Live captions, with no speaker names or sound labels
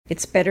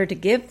It's better to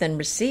give than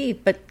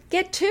receive, but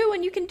get two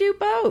and you can do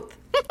both.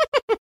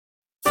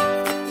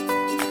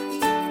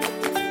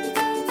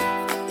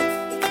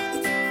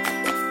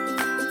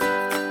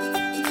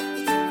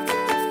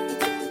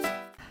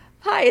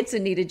 Hi, it's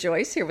Anita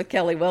Joyce here with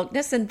Kelly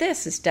Wilkness, and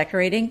this is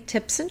Decorating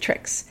Tips and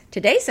Tricks.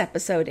 Today's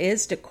episode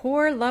is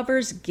Decor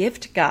Lover's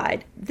Gift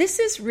Guide. This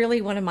is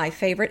really one of my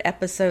favorite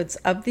episodes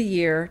of the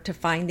year to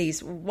find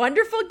these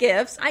wonderful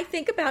gifts. I do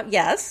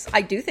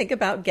think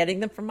about getting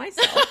them for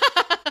myself.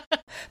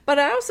 But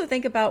I also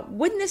think about,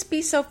 wouldn't this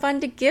be so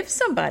fun to give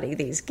somebody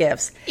these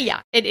gifts?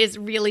 Yeah, it is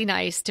really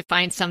nice to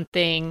find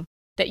something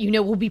that you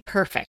know will be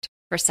perfect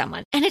for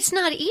someone. And it's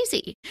not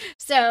easy.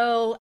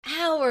 So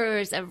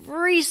hours of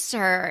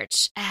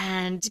research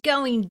and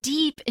going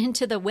deep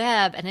into the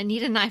web. And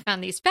Anita and I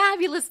found these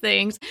fabulous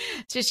things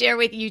to share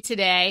with you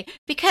today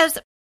because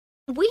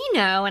we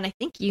know, and I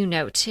think you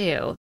know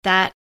too,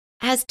 that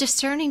as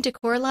discerning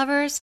decor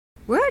lovers,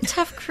 we're a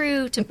tough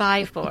crew to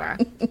buy for.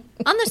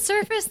 On the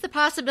surface, the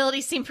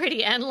possibilities seem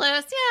pretty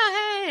endless.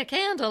 Yeah, hey, a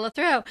candle, a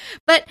throw.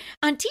 But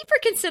on deeper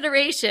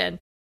consideration,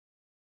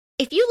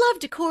 if you love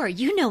decor,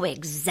 you know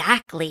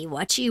exactly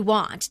what you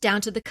want,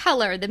 down to the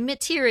color, the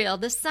material,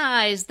 the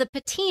size, the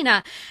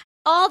patina.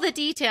 All the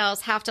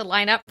details have to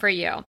line up for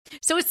you.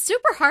 So it's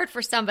super hard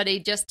for somebody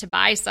just to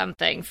buy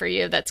something for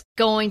you that's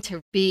going to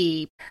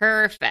be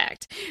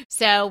perfect.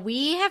 So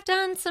we have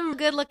done some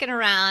good looking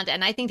around,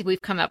 and I think that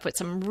we've come up with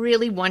some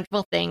really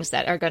wonderful things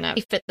that are going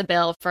to fit the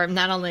bill for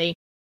not only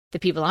the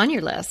people on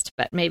your list,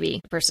 but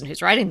maybe the person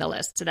who's writing the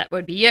list. So that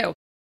would be you.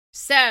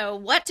 So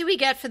what do we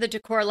get for the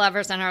decor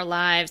lovers in our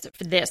lives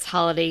for this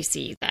holiday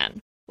season?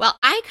 Well,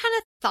 I kind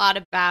of thought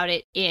about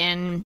it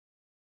in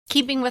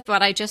keeping with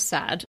what I just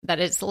said, that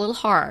it's a little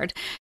hard,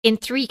 in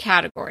three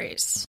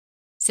categories.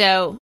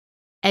 So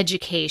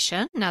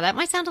education, now that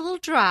might sound a little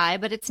dry,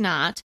 but it's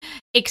not.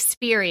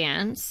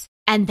 Experience,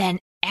 and then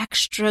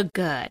extra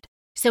good.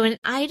 So an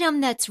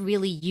item that's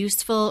really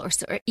useful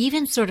or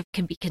even sort of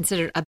can be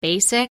considered a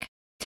basic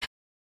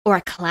or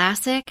a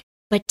classic,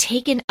 but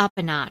taken up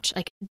a notch,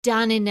 like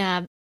done in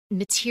a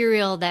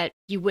material that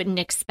you wouldn't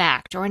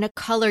expect, or in a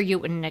color you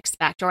wouldn't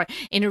expect, or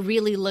in a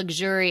really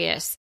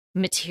luxurious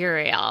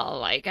material,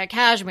 like a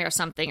cashmere or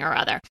something or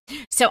other.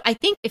 So I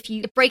think if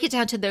you break it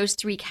down to those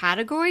three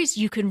categories,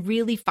 you can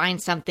really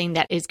find something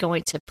that is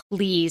going to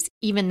please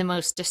even the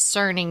most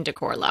discerning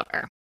decor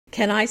lover.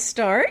 Can I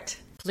start?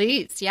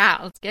 Please, yeah,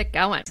 let's get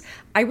going.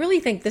 I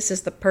really think this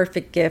is the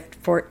perfect gift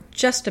for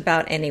just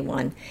about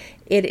anyone.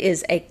 It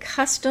is a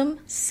custom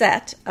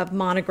set of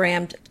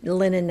monogrammed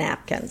linen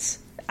napkins.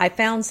 I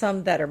found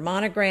some that are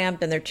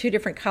monogrammed, and they're two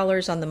different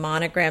colors on the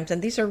monograms,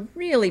 and these are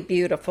really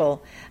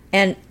beautiful.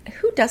 And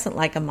who doesn't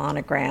like a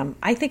monogram?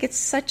 I think it's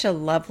such a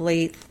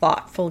lovely,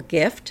 thoughtful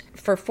gift.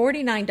 For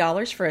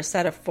 $49 for a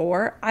set of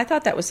four, I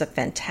thought that was a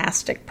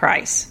fantastic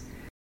price.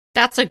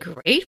 That's a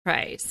great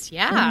price.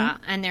 Yeah.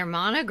 Mm-hmm. And they're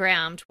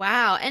monogrammed.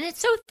 Wow. And it's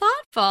so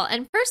thoughtful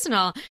and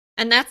personal.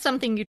 And that's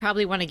something you'd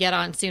probably want to get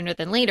on sooner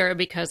than later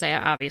because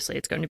obviously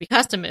it's going to be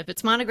custom if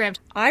it's monogrammed.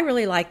 I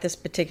really like this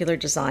particular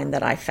design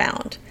that I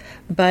found.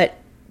 But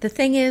the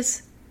thing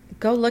is,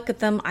 go look at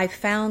them. I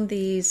found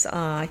these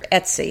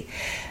Etsy.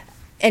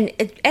 And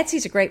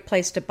Etsy's a great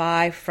place to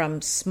buy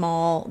from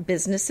small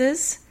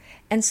businesses.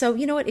 And so,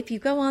 you know what, if you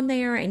go on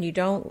there and you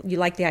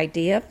like the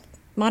idea of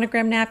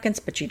monogram napkins,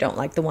 but you don't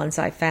like the ones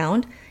I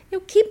found,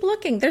 keep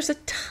looking. There's a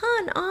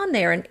ton on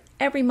there, and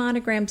every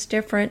monogram's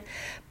different,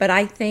 but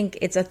I think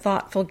it's a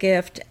thoughtful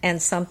gift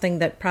and something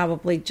that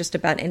probably just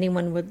about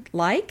anyone would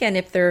like. And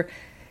if they're,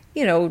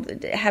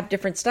 have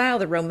different style,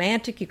 they're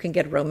romantic, you can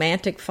get a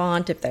romantic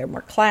font. If they're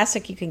more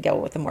classic, you can go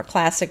with a more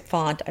classic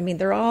font. I mean,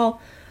 they're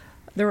all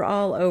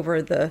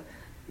over the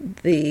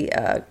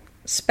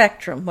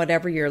spectrum.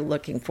 Whatever you're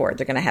looking for,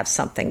 they're going to have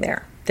something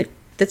there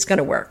that's going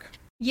to work.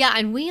 Yeah,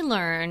 and we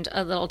learned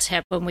a little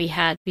tip when we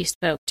had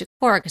bespoke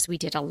decor because we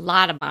did a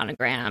lot of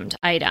monogrammed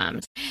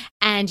items.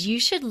 And you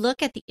should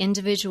look at the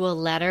individual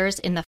letters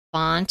in the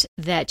font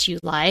that you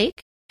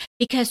like,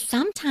 because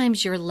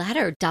sometimes your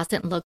letter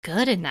doesn't look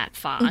good in that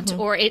font,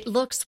 or it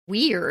looks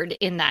weird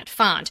in that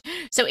font.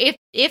 So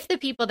if the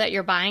people that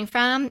you're buying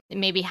from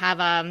maybe have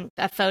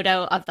a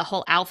photo of the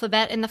whole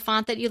alphabet in the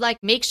font that you like,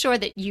 make sure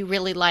that you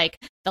really like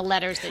the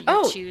letters that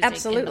you're choosing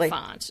absolutely. in the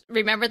font.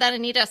 Remember that,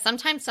 Anita?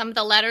 Sometimes some of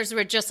the letters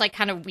were just like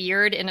kind of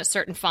weird in a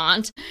certain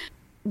font.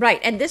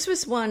 Right. And this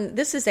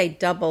is a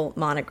double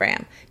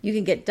monogram. You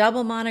can get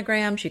double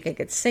monograms, you can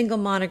get single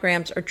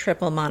monograms or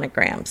triple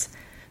monograms.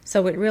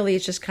 So it really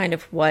is just kind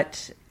of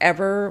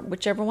whichever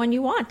one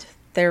you want.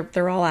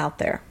 They're all out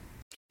there.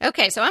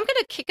 Okay, so I'm going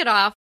to kick it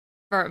off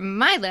for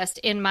my list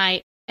in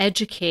my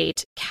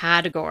educate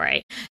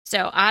category.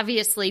 So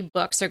obviously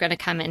books are going to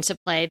come into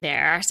play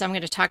there. So I'm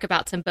going to talk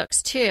about some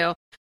books too.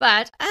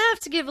 But I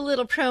have to give a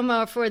little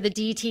promo for the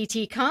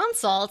DTT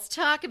consults,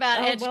 talk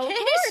about education. Well, of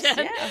course,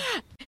 yeah.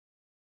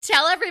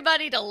 Tell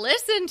everybody to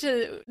listen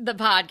to the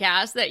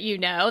podcast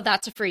that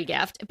that's a free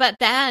gift. But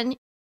then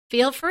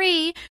feel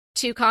free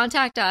to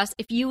contact us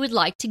if you would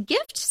like to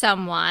gift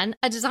someone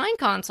a design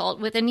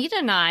consult with Anita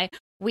and I,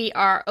 We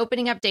are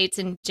opening up dates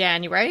in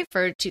January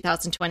for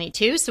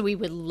 2022. So we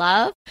would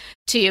love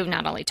to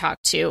not only talk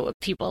to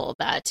people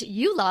that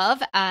you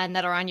love and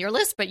that are on your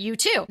list, but you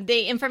too.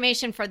 The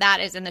information for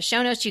that is in the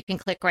show notes. You can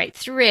click right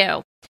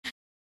through.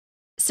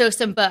 So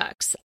some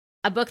books.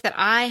 A book that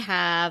I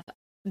have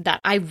that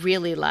I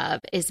really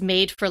love is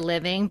Made for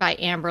Living by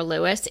Amber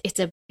Lewis. It's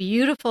a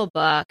beautiful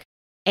book.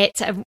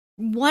 It's a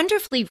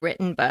wonderfully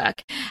written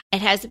book.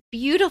 It has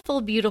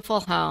beautiful,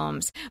 beautiful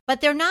homes, but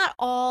they're not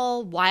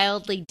all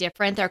wildly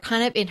different. They're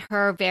kind of in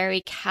her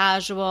very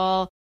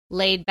casual,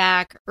 laid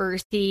back,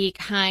 earthy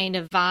kind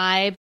of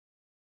vibe.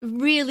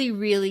 Really,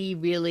 really,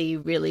 really,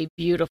 really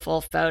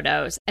beautiful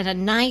photos and a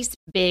nice,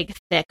 big,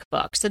 thick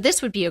book. So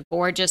this would be a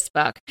gorgeous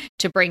book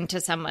to bring to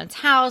someone's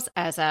house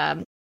as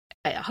a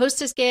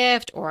hostess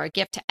gift or a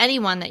gift to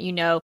anyone that you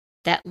know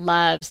that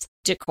loves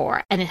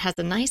decor. And it has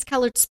a nice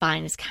colored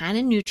spine. It's kind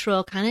of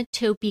neutral, kind of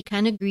taupey,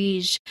 kind of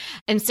greige.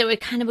 And so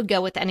it kind of would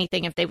go with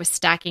anything if they were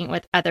stacking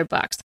with other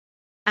books.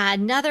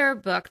 Another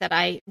book that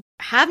I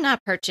have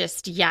not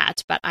purchased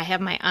yet, but I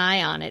have my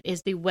eye on it,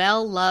 is The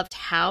Well-Loved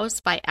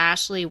House by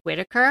Ashley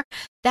Whitaker.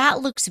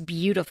 That looks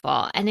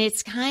beautiful. And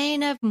it's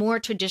kind of more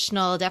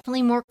traditional,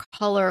 definitely more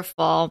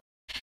colorful.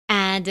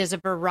 And there's a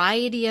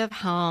variety of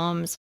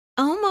homes,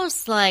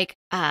 almost like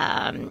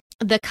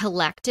the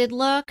collected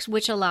looks,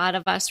 which a lot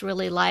of us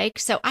really like.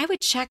 So I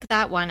would check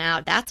that one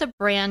out. That's a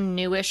brand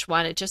newish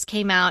one. It just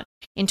came out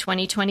in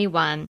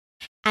 2021.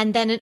 And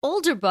then an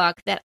older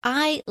book that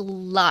I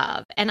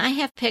love and I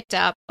have picked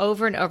up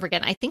over and over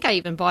again. I think I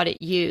even bought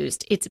it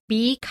used. It's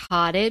Bee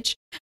Cottage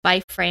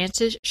by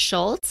Frances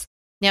Schultz.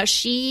 Now,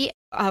 she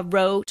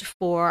wrote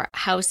for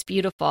House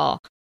Beautiful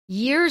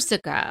years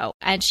ago,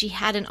 and she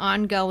had an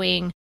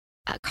ongoing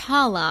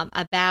column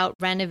about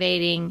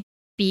renovating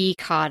Bee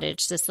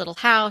Cottage, this little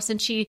house.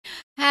 And she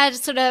had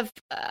sort of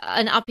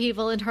an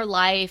upheaval in her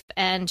life,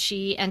 and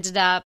she ended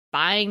up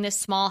buying this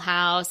small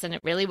house, and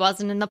it really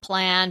wasn't in the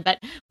plan, but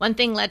one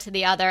thing led to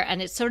the other. And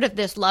it's sort of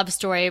this love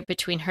story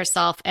between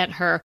herself and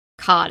her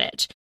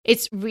cottage.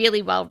 It's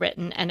really well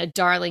written and a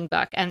darling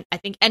book. And I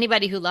think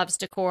anybody who loves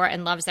decor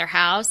and loves their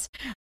house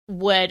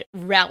would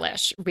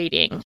relish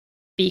reading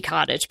Bee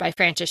Cottage by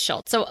Frances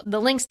Schultz. So the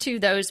links to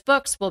those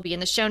books will be in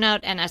the show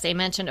note. And as I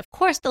mentioned, of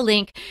course, the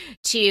link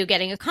to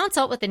getting a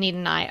consult with Anita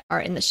and I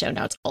are in the show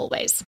notes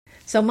always.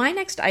 So my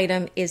next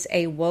item is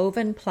a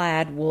woven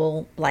plaid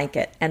wool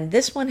blanket. And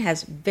this one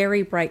has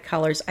very bright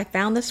colors. I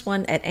found this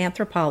one at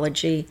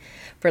Anthropologie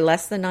for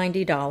less than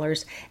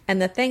 $90.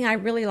 And the thing I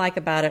really like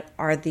about it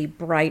are the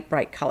bright,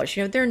 bright colors.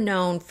 You know, they're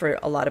known for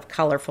a lot of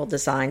colorful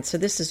designs. So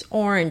this is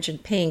orange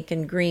and pink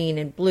and green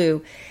and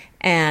blue.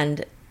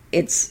 And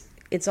it's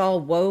all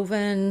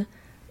woven.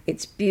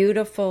 It's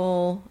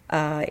beautiful.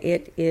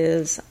 It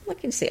is, I'm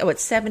looking to see,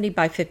 it's 70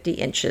 by 50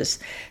 inches.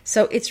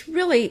 So it's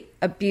really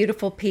a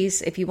beautiful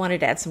piece. If you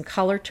wanted to add some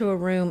color to a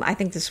room, I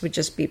think this would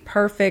just be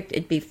perfect.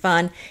 It'd be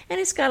fun. And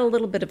it's got a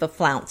little bit of a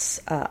flounce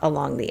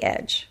along the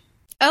edge.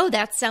 Oh,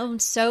 that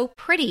sounds so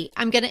pretty.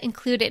 I'm going to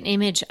include an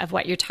image of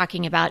what you're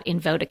talking about in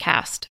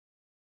Vodacast.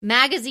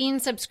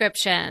 Magazine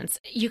subscriptions.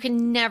 You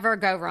can never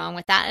go wrong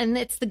with that. And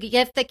it's the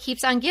gift that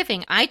keeps on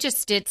giving. I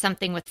just did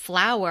something with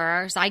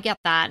flowers. I get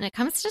that. And it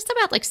comes just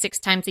about like 6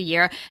 times a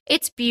year.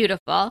 It's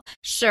beautiful.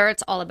 Sure,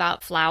 it's all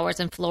about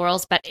flowers and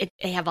florals, but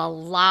they have a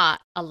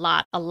lot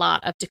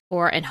of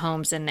decor and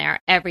homes in there,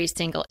 every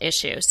single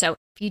issue. So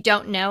if you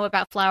don't know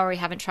about Flower, you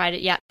haven't tried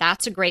it yet,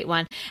 that's a great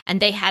one. And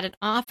they had an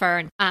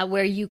offer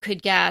where you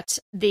could get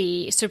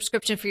the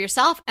subscription for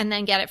yourself and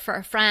then get it for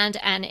a friend.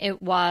 And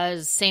it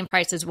was same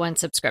price as one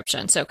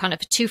subscription. So kind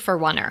of a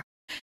 2-for-1er.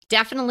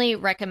 Definitely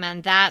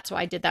recommend that. So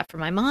I did that for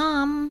my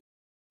mom.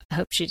 I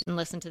hope she didn't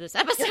listen to this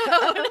episode.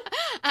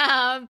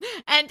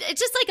 And it's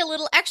just like a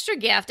little extra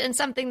gift and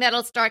something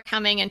that'll start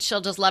coming and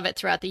she'll just love it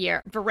throughout the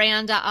year.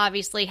 Veranda,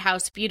 obviously,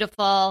 House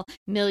Beautiful,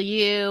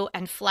 Milieu,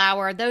 and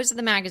Flower. Those are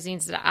the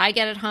magazines that I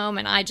get at home,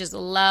 and I just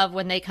love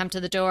when they come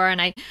to the door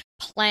and I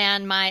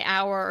plan my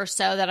hour or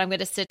so that I'm going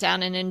to sit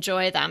down and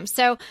enjoy them.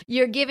 So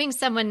you're giving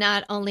someone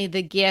not only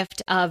the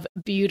gift of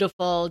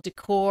beautiful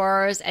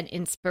decors and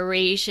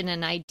inspiration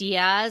and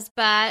ideas,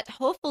 but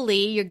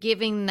hopefully you're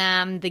giving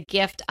them the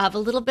gift of a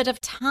little bit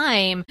of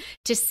time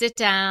to sit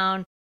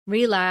down,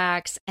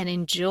 relax, and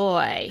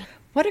enjoy.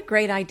 What a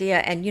great idea.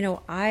 And, you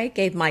know, I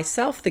gave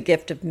myself the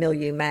gift of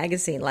Milieu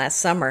magazine last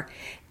summer,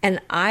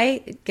 and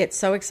I get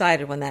so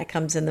excited when that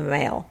comes in the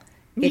mail.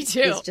 Me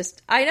too. It's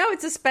just, I know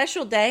it's a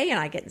special day and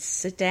I get to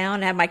sit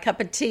down, have my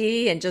cup of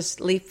tea and just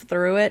leaf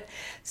through it.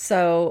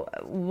 So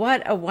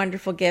what a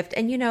wonderful gift.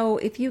 And, you know,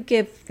 if you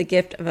give the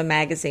gift of a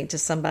magazine to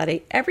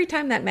somebody, every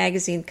time that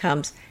magazine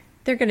comes,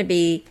 they're going to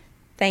be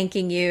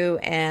thanking you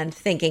and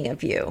thinking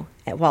of you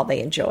while they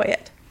enjoy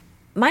it.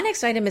 My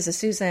next item is a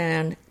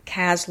Suzanne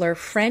Kasler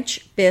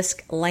French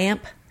bisque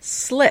lamp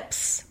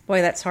slips.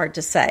 Boy, that's hard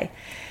to say.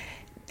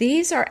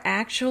 These are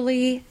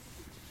actually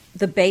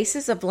the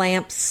bases of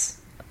lamps,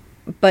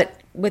 but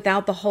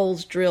without the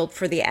holes drilled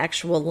for the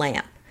actual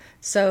lamp.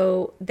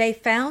 So they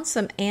found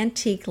some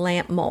antique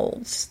lamp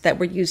molds that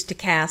were used to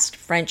cast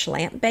French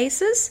lamp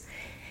bases.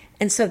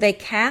 And so they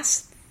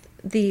cast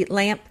the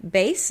lamp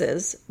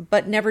bases,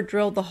 but never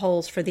drilled the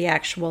holes for the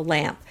actual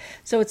lamp.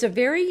 So it's a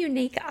very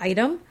unique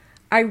item.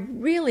 I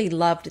really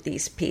loved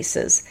these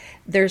pieces.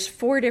 There's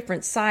 4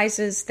 different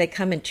sizes. They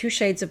come in 2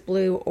 shades of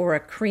blue or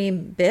a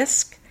cream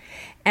bisque.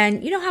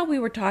 And you know how we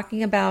were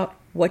talking about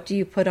what do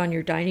you put on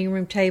your dining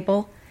room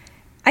table?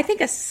 I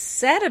think a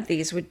set of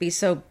these would be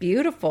so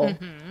beautiful,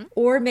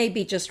 or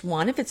maybe just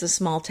one if it's a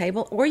small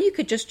table, or you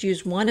could just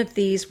use one of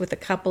these with a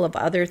couple of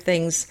other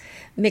things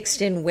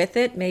mixed in with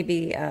it,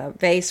 maybe a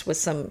vase with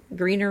some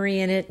greenery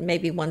in it,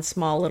 maybe one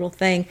small little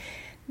thing.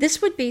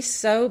 This would be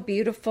so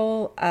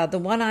beautiful. The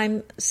one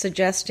I'm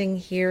suggesting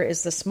here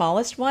is the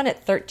smallest one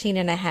at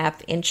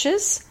 13.5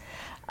 inches.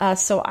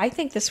 So I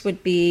think this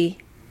would be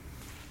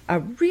a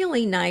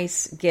really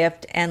nice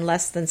gift and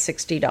less than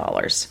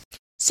 $60.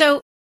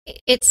 So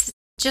it's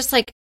just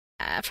like,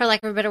 for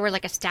lack of a better word,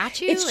 like a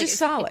statue? It's just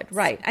solid,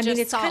 right. I mean,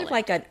 it's kind of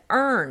like an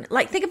urn.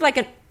 Think of like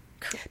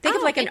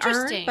an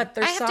urn, but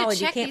they're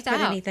solid. You can't put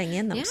anything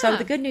in them. Yeah. So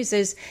the good news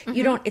is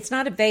you don't. It's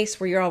not a vase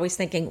where you're always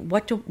thinking,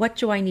 what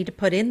do I need to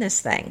put in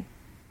this thing?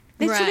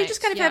 So they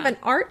just kind of have an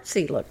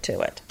artsy look to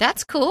it.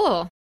 That's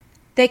cool.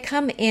 They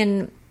come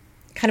in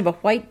kind of a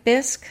white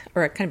bisque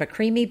or a kind of a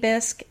creamy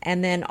bisque,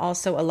 and then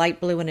also a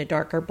light blue and a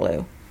darker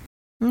blue.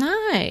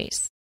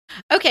 Nice.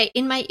 Okay,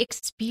 in my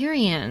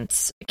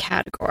experience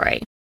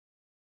category,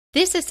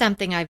 this is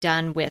something I've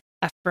done with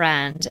a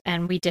friend,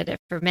 and we did it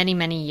for many,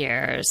 many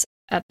years.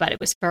 But it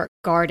was for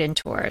garden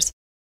tours.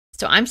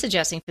 So I'm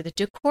suggesting for the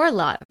decor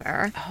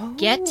lover,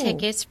 get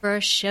tickets for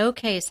a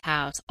showcase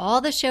house. All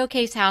the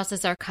showcase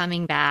houses are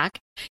coming back.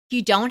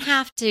 You don't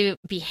have to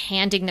be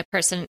handing the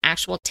person an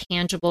actual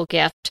tangible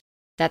gift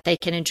that they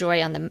can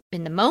enjoy in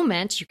the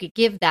moment. You could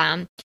give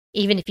them,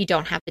 even if you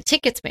don't have the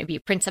tickets, maybe you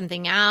print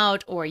something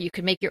out, or you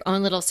could make your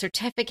own little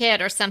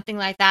certificate or something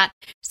like that.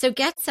 So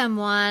get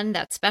someone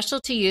that's special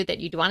to you that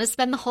you'd want to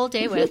spend the whole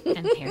day with.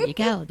 And here you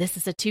go. This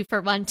is a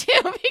 2-for-1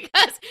 too,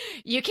 because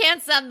you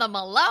can't send them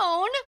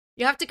alone.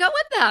 You have to go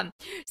with them.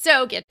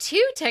 So get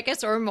 2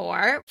 tickets or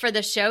more for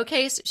the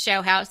showcase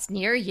show house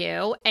near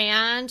you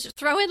and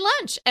throw in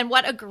lunch. And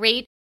what a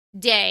great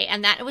day.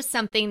 And that was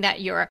something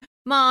that your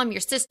mom,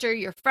 your sister,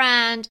 your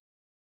friend,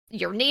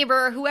 your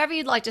neighbor, whoever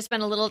you'd like to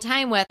spend a little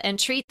time with and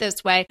treat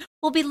this way,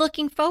 will be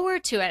looking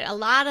forward to it. A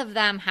lot of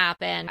them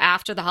happen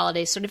after the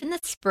holidays, sort of in the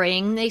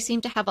spring. They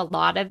seem to have a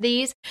lot of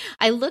these.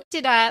 I looked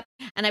it up,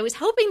 and I was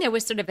hoping there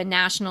was sort of a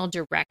national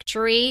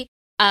directory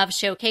of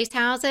showcase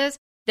houses.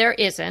 There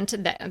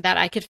isn't that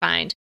I could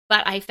find,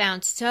 but I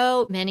found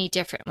so many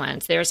different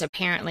ones. There's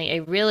apparently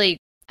a really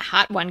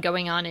hot one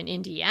going on in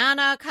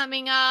Indiana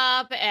coming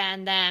up.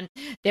 And then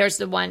there's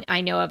the one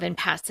I know of in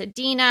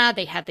Pasadena.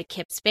 They have the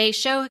Kips Bay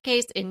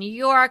Showcase in New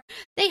York.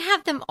 They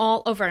have them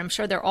all over. I'm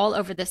sure they're all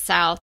over the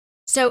South.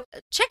 So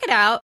check it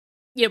out.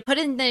 Put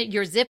in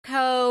your zip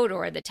code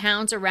or the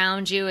towns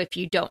around you if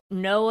you don't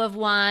know of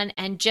one,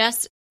 and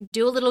just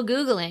do a little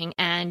Googling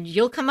and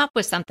you'll come up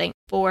with something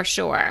for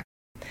sure.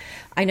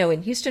 I know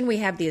in Houston we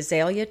have the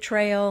Azalea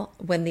Trail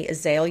when the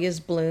azaleas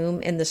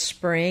bloom in the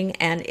spring,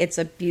 and it's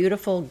a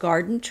beautiful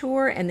garden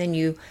tour. And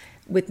then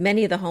with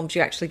many of the homes,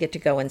 you actually get to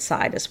go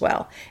inside as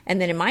well. And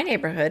then in my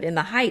neighborhood, in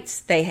the Heights,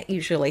 they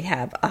usually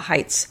have a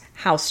Heights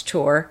house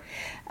tour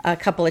a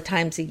couple of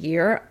times a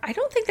year. I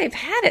don't think they've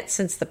had it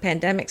since the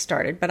pandemic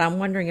started, but I'm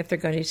wondering if they're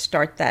going to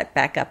start that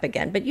back up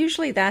again. But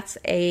usually that's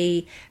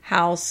a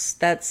house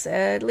that's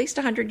at least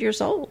 100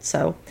 years old.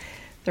 So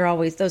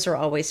those are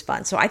always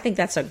fun. So I think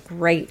that's a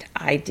great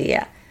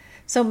idea.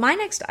 So my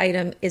next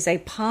item is a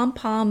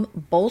pom-pom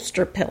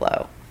bolster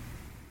pillow.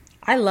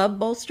 I love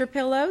bolster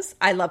pillows.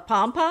 I love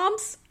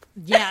pom-poms.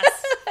 Yes.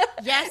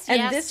 Yes, and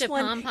yes, this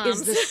one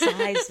pom-poms. is the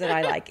size that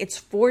I like. It's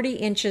 40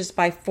 inches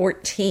by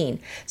 14.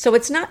 So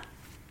it's not,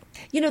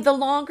 the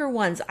longer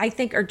ones I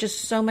think are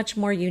just so much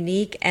more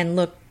unique and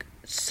look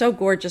so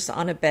gorgeous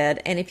on a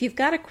bed. And if you've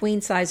got a queen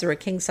size or a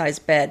king size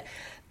bed,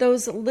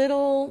 those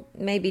little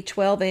maybe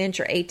 12-inch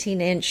or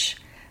 18-inch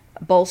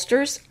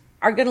bolsters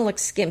are going to look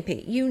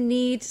skimpy. You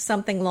need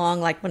something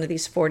long like one of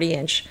these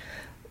 40-inch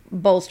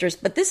bolsters.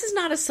 But this is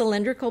not a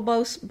cylindrical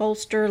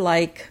bolster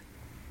like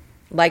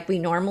we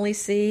normally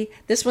see.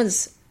 This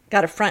one's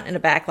got a front and a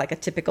back like a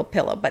typical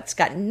pillow, but it's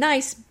got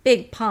nice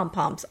big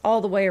pom-poms all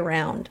the way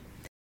around.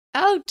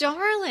 Oh,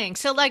 darling.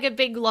 So like a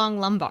big, long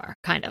lumbar,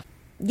 kind of.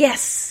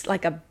 Yes,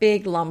 like a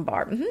big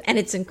lumbar. Mm-hmm. And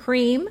it's in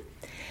cream.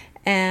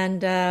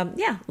 And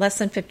less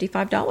than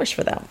 $55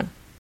 for that one.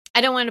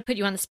 I don't want to put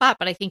you on the spot,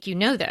 but I think you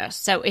know this.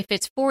 So if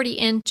it's 40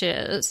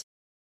 inches,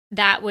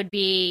 that would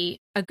be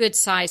a good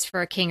size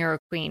for a king or a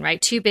queen, right?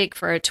 Too big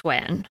for a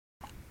twin.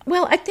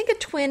 Well, I think a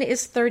twin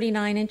is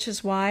 39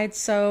 inches wide,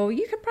 so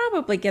you could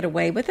probably get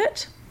away with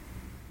it.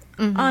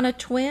 Mm-hmm. On a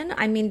twin,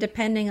 I mean,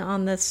 depending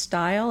on the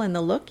style and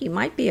the look, you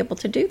might be able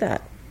to do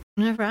that.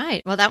 All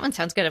right. Well, that one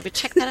sounds good. I would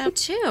check that out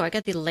too. I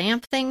got the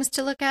lamp things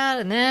to look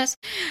at and this.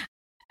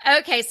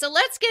 Okay, so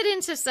let's get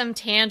into some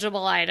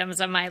tangible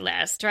items on my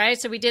list, right?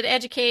 So we did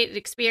educate,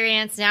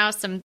 experience, now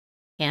some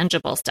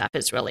tangible stuff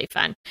is really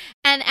fun.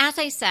 And as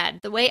I said,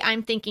 the way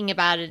I'm thinking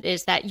about it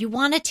is that you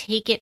want to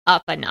take it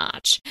up a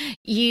notch.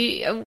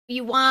 You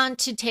want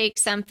to take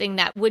something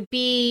that would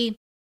be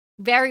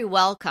very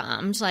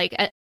welcomed, like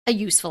a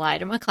useful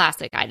item, a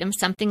classic item,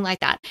 something like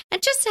that,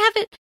 and just have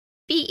it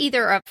be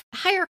either of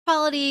higher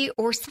quality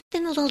or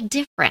something a little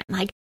different.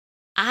 Like,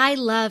 I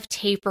love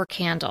taper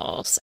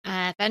candles.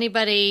 If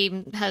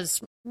anybody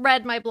has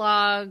read my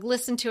blog,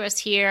 listened to us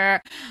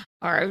here,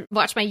 or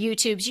watched my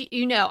YouTubes,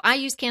 you know I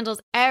use candles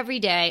every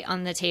day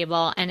on the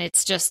table, and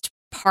it's just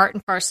part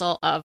and parcel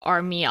of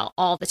our meal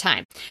all the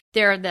time.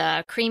 They're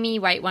the creamy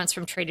white ones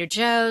from Trader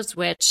Joe's,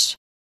 which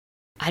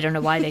I don't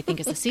know why they think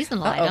is a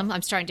seasonal item.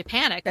 I'm starting to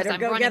panic because I'm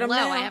running low.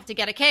 I have to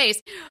get a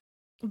case.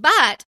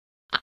 But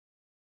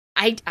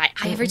I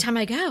every time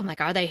I go, I'm like,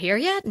 are they here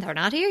yet? They're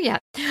not here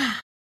yet.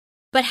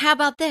 But how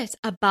about this?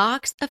 A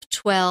box of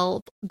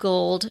 12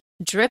 gold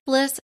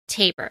dripless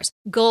tapers.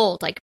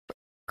 Gold, like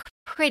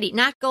pretty,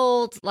 not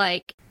gold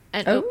like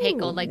an opaque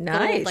gold, like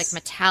gold, like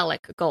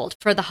metallic gold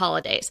for the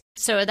holidays.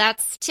 So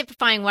that's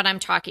typifying what I'm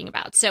talking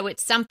about. So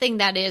it's something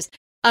that is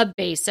a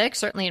basic,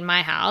 certainly in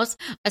my house,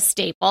 a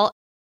staple.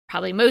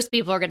 Probably most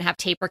people are going to have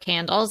taper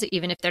candles,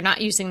 even if they're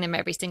not using them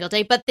every single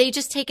day, but they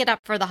just take it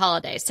up for the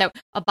holidays. So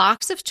a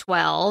box of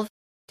 12,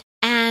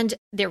 and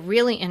they're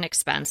really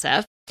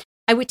inexpensive.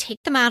 I would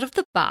take them out of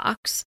the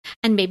box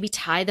and maybe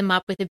tie them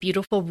up with a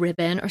beautiful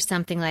ribbon or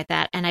something like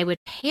that. And I would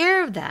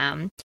pair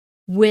them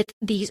with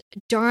these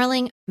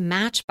darling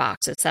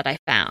matchboxes that I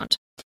found.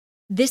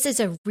 This is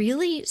a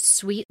really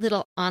sweet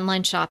little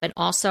online shop, and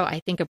also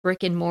I think a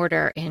brick and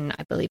mortar in,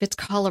 I believe it's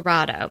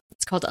Colorado.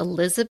 It's called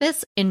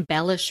Elizabeth's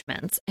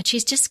Embellishments. And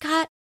she's just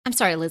got, I'm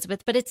sorry,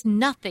 Elizabeth, but it's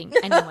nothing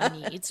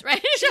anyone needs,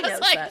 right?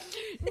 Just like,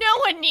 no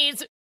one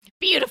needs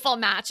beautiful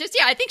matches.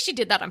 Yeah, I think she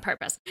did that on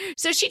purpose.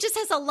 So she just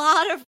has a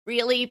lot of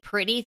really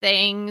pretty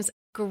things,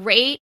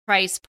 great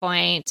price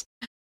point.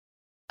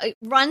 It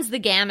runs the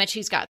gamut.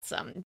 She's got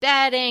some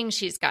bedding,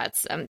 she's got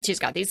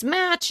these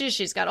matches,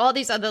 she's got all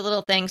these other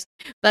little things.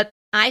 But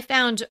I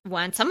found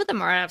one, some of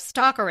them are out of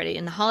stock already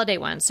in the holiday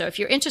ones. So if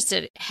you're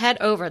interested, head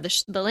over.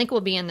 The link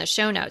will be in the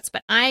show notes.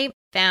 But I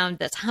found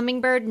this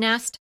hummingbird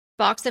nest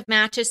box of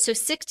matches. So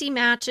 60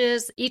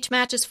 matches, each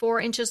match is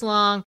 4 inches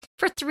long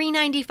for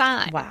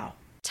 $3.95. Wow.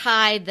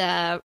 Tie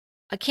the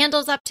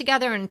candles up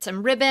together and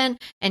some ribbon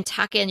and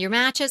tuck in your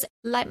matches.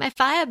 Light my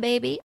fire,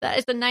 baby. That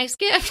is a nice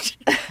gift.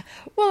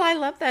 Well, I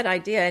love that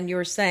idea. And you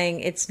were saying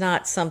it's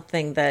not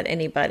something that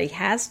anybody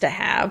has to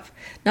have,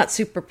 not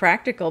super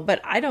practical,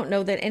 but I don't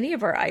know that any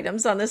of our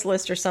items on this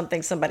list are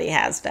something somebody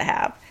has to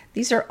have.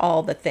 These are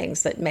all the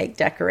things that make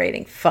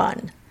decorating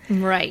fun.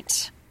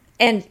 Right.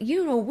 And,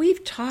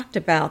 we've talked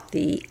about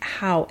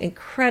how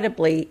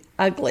incredibly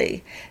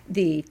ugly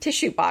the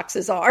tissue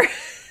boxes are.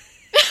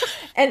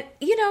 And,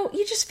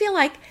 you just feel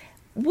like,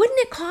 wouldn't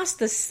it cost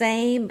the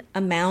same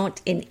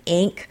amount in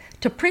ink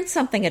to print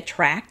something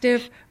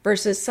attractive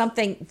versus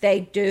something they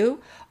do?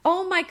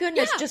 Oh, my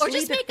goodness, just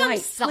leave it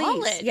white,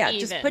 please. Yeah,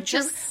 just put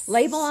your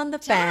label on the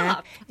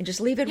back and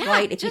just leave it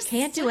white. If you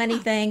can't do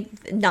anything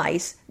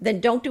nice, then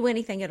don't do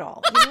anything at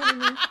all. You know what I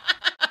mean?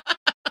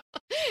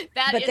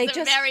 That is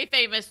a very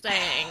famous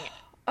saying.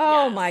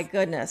 Oh, yes. My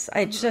goodness.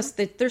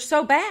 They're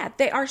so bad.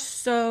 They are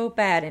so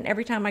bad. And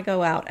every time I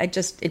go out,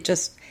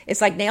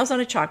 it's like nails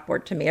on a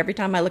chalkboard to me every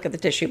time I look at the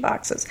tissue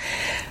boxes.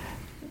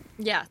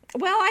 Yeah.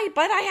 Well,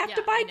 I have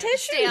to buy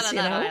tissues, stay out of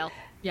that aisle.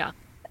 Yeah.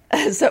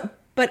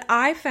 But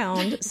I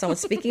found,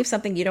 speaking of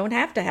something you don't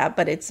have to have,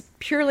 but it's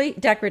purely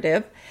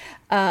decorative,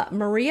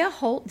 Maria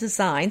Holt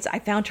Designs. I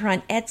found her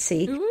on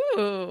Etsy.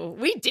 Ooh,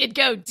 we did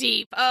go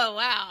deep. Oh,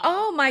 wow.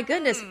 Oh, my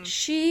goodness.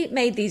 She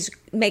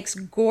makes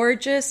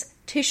gorgeous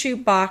tissue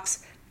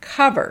box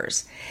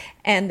covers,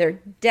 and they're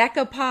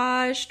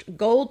decoupaged,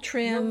 gold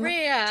trim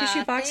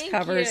tissue box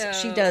covers.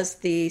 She does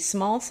the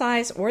small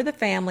size or the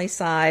family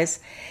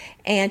size,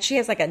 and she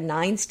has like a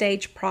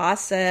 9-stage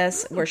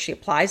process where she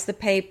applies the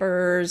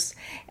papers,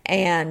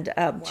 and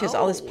she has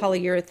all this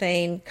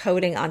polyurethane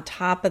coating on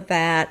top of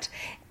that.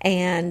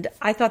 And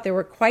I thought they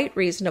were quite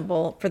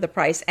reasonable for the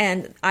price.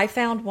 And I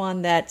found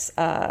one that's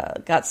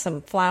got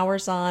some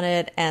flowers on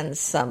it and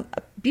some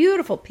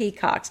beautiful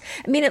peacocks.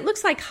 I mean, it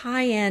looks like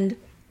high-end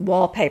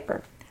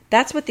wallpaper.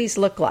 That's what these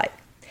look like.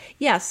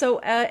 Yeah, so,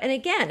 and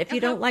again, if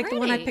you don't like the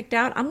one I picked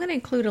out, I'm going to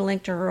include a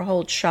link to her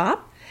whole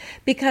shop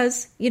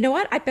because, you know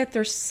what? I bet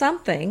there's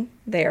something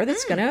there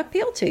that's going to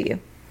appeal to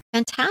you.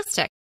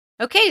 Fantastic.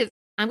 Okay,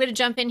 I'm going to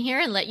jump in here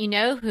and let you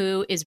know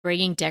who is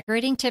bringing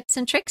decorating tips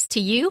and tricks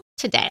to you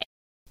today.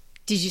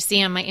 Did you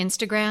see on my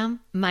Instagram?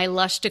 My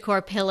Lush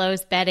Decor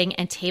pillows, bedding,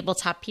 and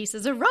tabletop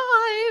pieces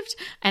arrived,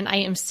 and I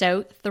am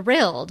so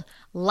thrilled.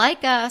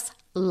 Like us,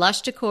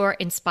 Lush Decor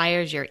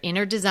inspires your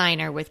inner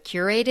designer with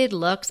curated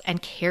looks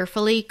and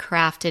carefully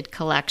crafted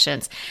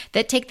collections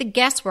that take the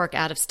guesswork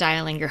out of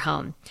styling your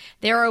home.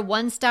 They're a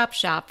one-stop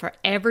shop for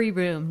every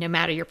room, no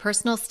matter your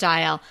personal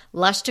style.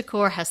 Lush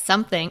Decor has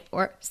something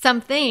or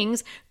some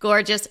things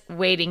gorgeous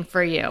waiting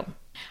for you.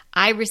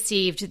 I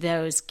received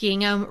those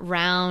gingham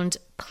round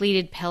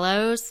pleated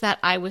pillows that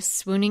I was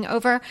swooning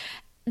over.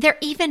 They're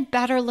even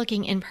better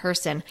looking in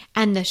person,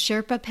 and the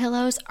Sherpa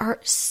pillows are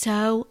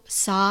so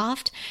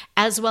soft,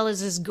 as well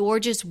as this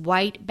gorgeous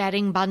white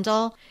bedding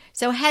bundle.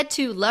 So head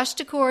to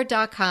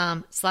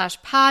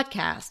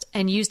lushdecore.com/podcast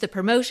and use the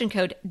promotion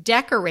code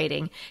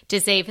DECORATING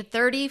to save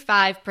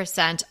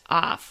 35%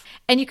 off.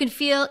 And you can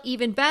feel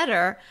even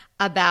better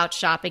about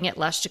shopping at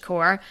Lush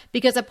Decor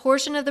because a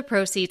portion of the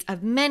proceeds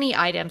of many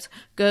items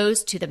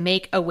goes to the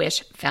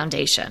Make-A-Wish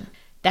Foundation.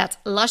 That's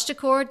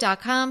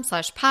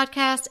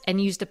lushdecore.com/podcast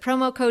and use the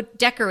promo code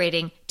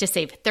DECORATING to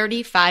save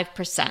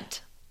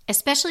 35%.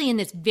 Especially in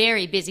this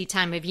very busy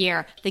time of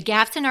year, the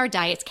gaps in our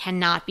diets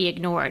cannot be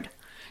ignored.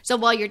 So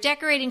while you're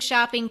decorating,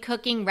 shopping,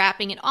 cooking,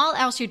 wrapping, and all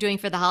else you're doing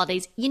for the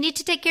holidays, you need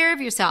to take care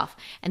of yourself.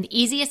 And the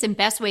easiest and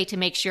best way to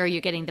make sure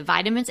you're getting the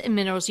vitamins and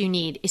minerals you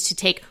need is to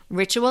take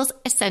Ritual's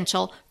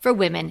Essential for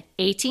Women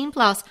 18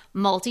 Plus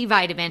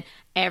multivitamin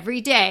every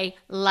day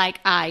like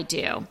I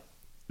do.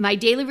 My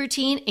daily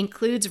routine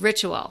includes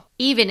Ritual,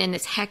 even in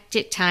this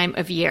hectic time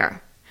of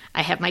year.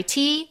 I have my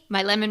tea,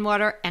 my lemon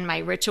water, and my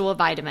Ritual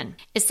vitamin.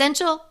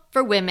 Essential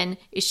for Women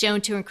is shown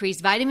to increase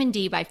vitamin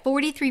D by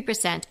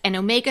 43% and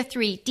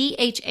omega-3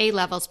 DHA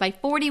levels by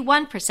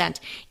 41%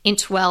 in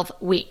 12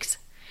 weeks.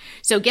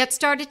 So get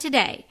started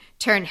today.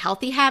 Turn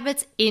healthy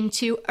habits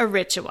into a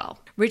ritual.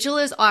 Ritual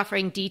is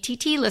offering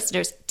DTT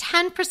listeners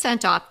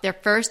 10% off their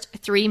first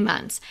 3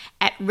 months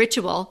at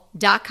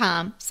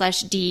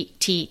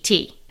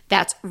ritual.com/DTT.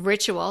 That's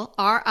Ritual,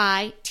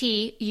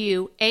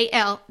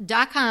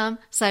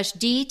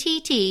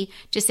 RITUAL.com/DTT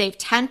to save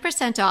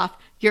 10% off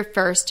your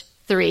first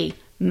 3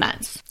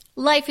 months.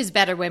 Life is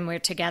better when we're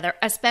together,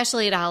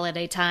 especially at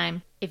holiday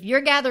time. If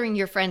you're gathering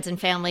your friends and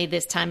family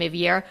this time of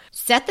year,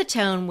 set the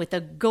tone with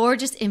a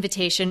gorgeous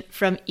invitation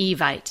from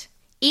Evite.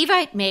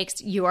 Evite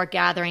makes your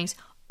gatherings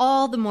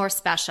all the more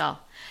special.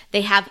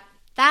 They have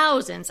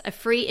thousands of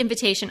free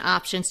invitation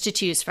options to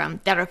choose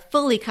from that are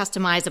fully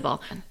customizable.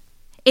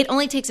 It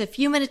only takes a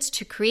few minutes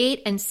to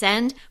create and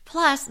send,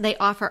 plus they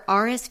offer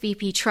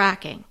RSVP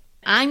tracking.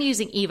 I'm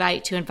using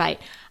Evite to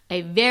invite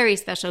a very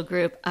special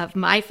group of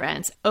my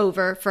friends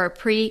over for a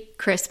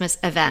pre-Christmas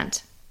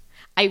event.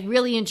 I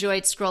really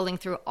enjoyed scrolling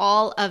through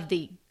all of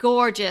the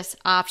gorgeous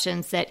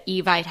options that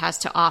Evite has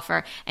to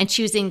offer and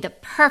choosing the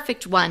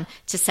perfect one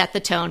to set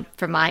the tone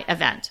for my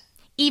event.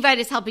 Evite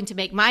is helping to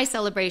make my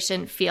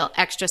celebration feel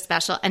extra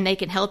special, and they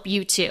can help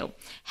you too.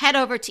 Head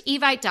over to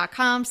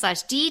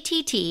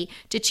evite.com/DTT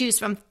to choose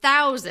from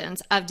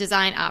thousands of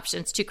design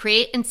options to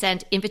create and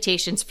send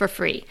invitations for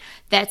free.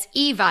 That's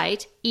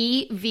Evite,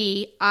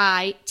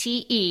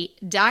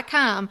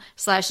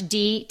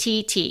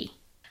 EVITE.com/DTT.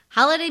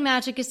 Holiday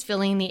magic is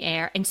filling the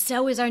air, and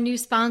so is our new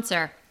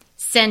sponsor,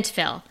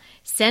 Scentfil.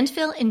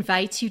 Scentfil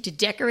invites you to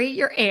decorate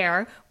your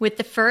air with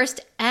the first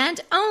and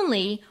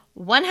only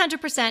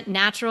 100%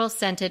 natural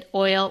scented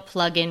oil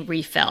plug-in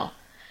refill.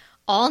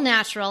 All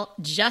natural,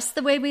 just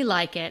the way we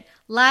like it,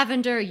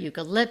 lavender,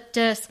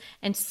 eucalyptus,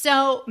 and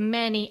so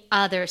many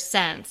other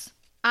scents.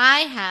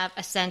 I have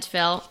a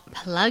Scentfil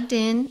plugged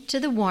in to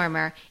the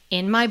warmer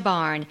in my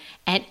barn,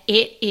 and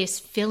it is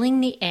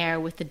filling the air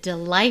with the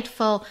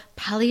delightful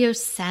Palo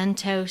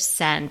Santo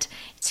scent.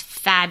 It's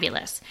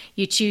fabulous.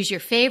 You choose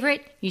your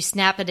favorite, you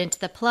snap it into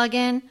the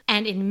plug-in,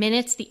 and in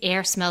minutes the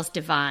air smells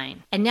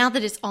divine. And now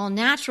that it's all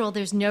natural,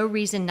 there's no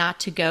reason not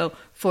to go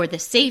for the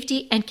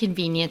safety and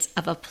convenience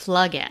of a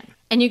plug-in.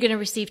 And you're going to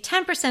receive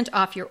 10%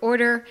 off your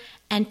order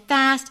and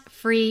fast,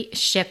 free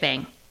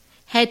shipping.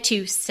 Head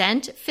to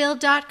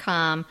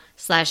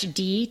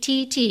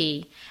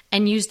scentfil.com/DTT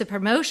and use the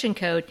promotion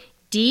code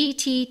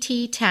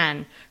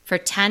DTT10 for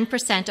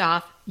 10%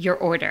 off your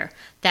order.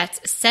 That's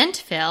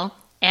Scentfil,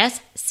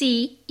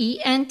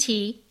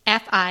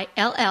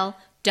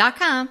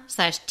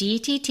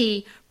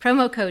 SCENTFILL.com/DTT,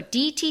 promo code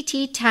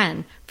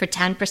DTT10 for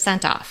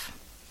 10% off.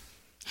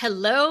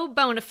 Hello,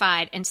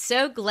 Bonafide, and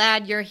so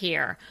glad you're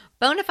here.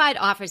 Bonafide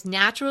offers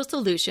natural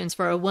solutions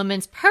for a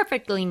woman's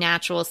perfectly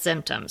natural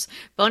symptoms.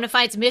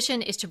 Bonafide's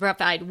mission is to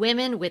provide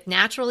women with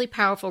naturally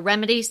powerful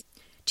remedies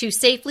to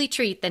safely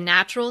treat the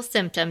natural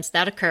symptoms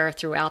that occur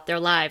throughout their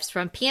lives,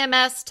 from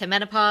PMS to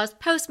menopause,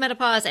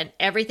 postmenopause, and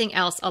everything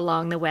else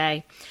along the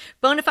way.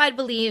 Bonafide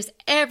believes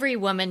every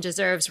woman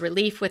deserves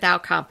relief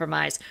without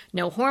compromise,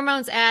 no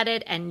hormones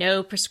added, and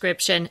no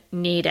prescription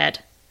needed.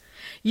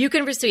 You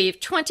can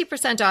receive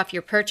 20% off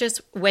your purchase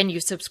when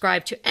you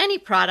subscribe to any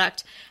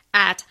product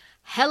at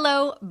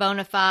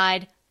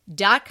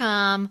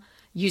hellobonafide.com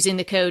using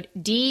the code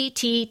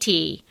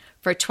DTT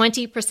for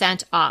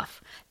 20%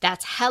 off.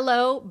 That's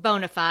Hello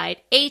Bonafide,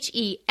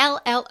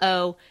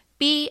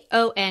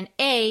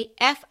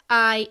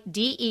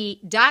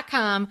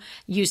 HELLOBONAFIDE.com.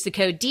 Use the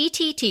code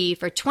DTT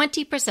for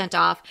 20%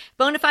 off.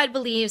 Bonafide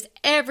believes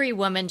every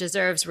woman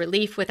deserves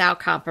relief without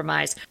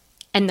compromise.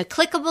 And the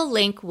clickable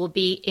link will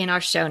be in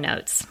our show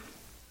notes.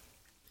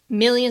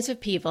 Millions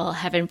of people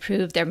have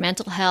improved their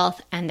mental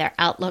health and their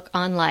outlook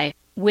on life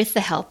with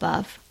the help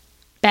of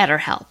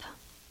BetterHelp.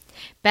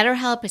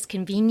 BetterHelp is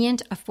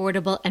convenient,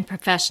 affordable, and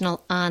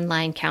professional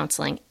online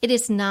counseling. It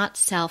is not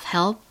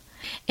self-help.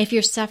 If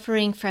you're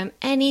suffering from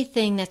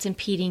anything that's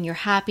impeding your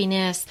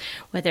happiness,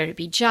 whether it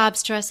be job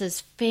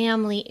stresses,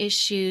 family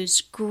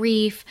issues,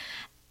 grief,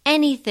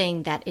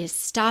 anything that is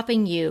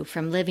stopping you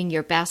from living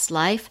your best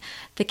life,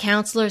 the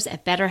counselors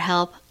at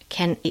BetterHelp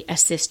can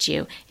assist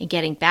you in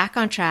getting back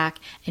on track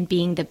and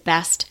being the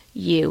best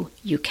you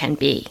can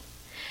be.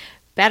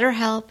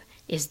 BetterHelp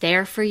is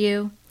there for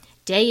you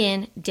day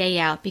in, day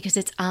out because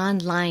it's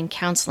online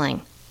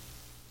counseling.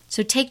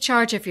 So take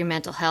charge of your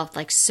mental health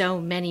like so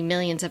many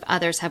millions of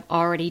others have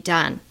already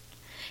done.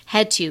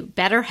 Head to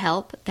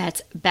BetterHelp,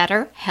 that's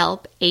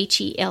BetterHelp,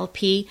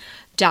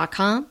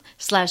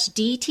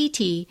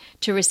 HELP.com/DTT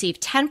to receive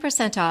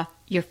 10% off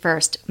your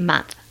first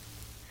month.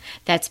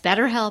 That's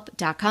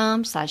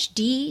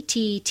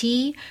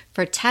BetterHelp.com/DTT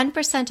for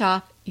 10%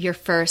 off your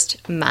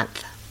first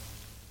month.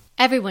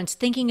 Everyone's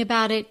thinking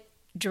about it,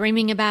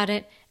 dreaming about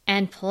it,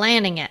 and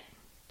planning it.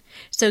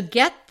 So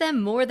get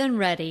them more than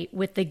ready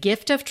with the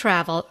gift of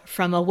travel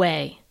from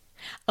Away.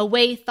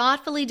 Away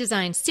thoughtfully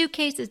designed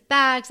suitcases,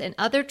 bags, and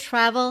other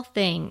travel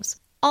things.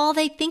 All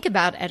they think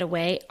about at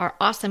Away are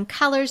awesome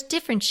colors,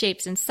 different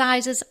shapes and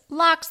sizes,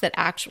 locks that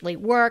actually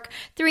work,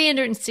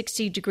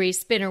 360-degree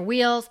spinner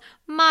wheels,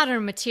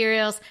 modern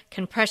materials,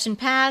 compression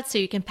pads so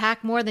you can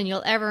pack more than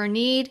you'll ever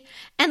need,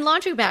 and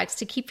laundry bags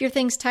to keep your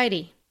things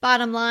tidy.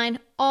 Bottom line,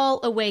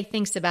 all Away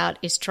thinks about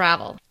is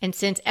travel. And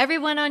since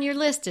everyone on your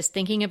list is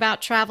thinking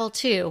about travel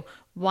too,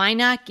 why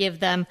not give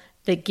them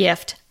the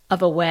gift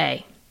of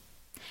Away?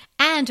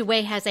 And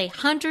Away has a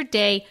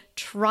 100-day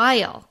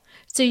trial,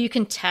 so you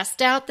can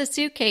test out the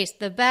suitcase,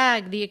 the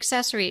bag, the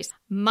accessories.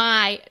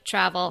 My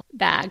travel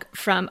bag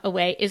from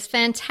Away is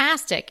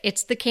fantastic.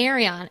 It's the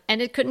carry-on,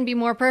 and it couldn't be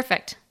more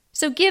perfect.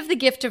 So give the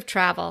gift of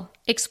travel.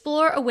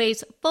 Explore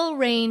Away's full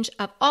range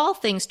of all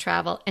things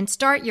travel and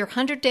start your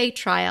 100-day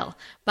trial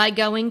by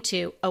going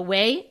to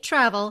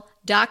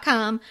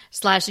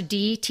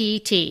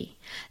awaytravel.com/DTT.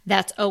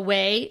 That's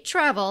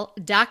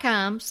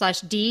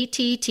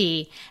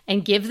awaytravel.com/DTT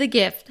and give the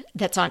gift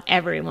that's on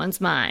everyone's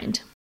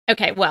mind.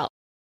 Okay, well,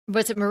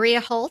 was it Maria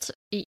Holt?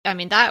 I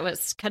mean, that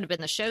was kind of been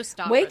the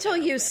showstopper. Wait till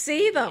you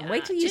see them.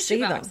 Wait till you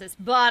see them.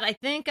 But I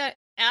think, all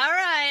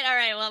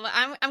right. Well,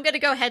 I'm going to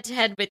go head to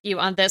head with you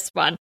on this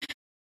one.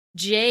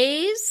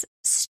 Jay's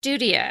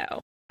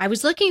Studio. I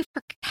was looking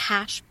for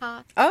cash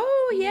pots.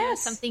 Oh,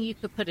 yes. Something you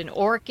could put an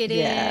orchid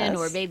in,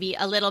 or maybe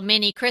a little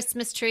mini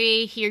Christmas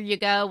tree. Here you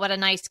go. What a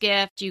nice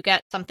gift. You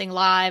get something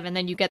live, and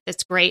then you get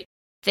this great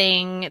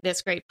thing,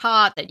 this great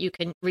pot that you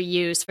can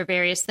reuse for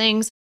various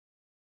things.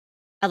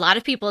 A lot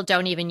of people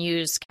don't even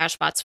use cash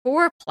pots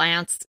for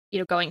plants,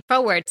 going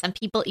forward. Some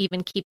people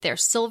even keep their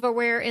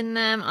silverware in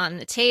them on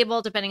the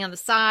table, depending on the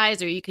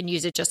size, or you can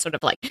use it just sort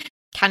of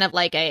kind of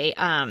like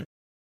a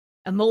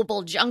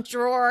mobile junk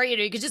drawer.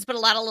 You could just put a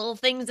lot of little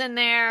things in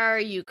there.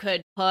 You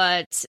could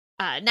put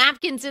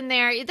napkins in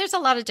there. There's a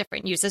lot of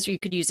different uses. You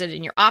could use it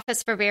in your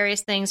office for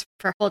various things,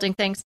 for holding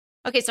things.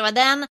 Okay, so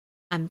then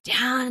I'm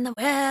down in the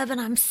web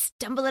and I'm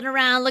stumbling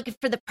around looking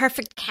for the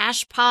perfect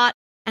cash pot,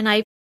 and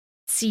I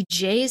see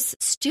Jay's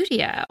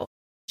Studio,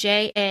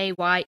 Jayes.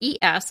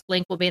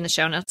 Link will be in the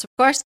show notes, of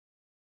course.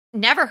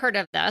 Never heard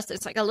of this.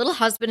 It's like a little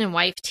husband and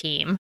wife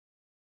team.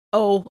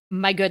 Oh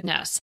my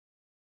goodness.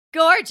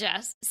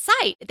 Gorgeous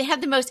site. They have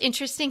the most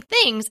interesting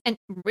things and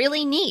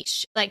really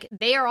niche. Like,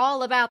 they are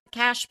all about the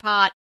cash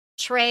pot,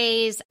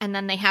 trays, and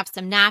then they have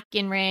some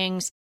napkin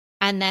rings,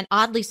 and then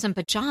oddly some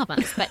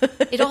pajamas, but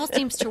it all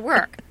seems to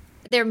work.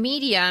 Their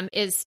medium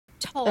is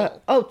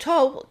Toll.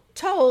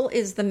 Toll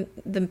is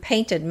the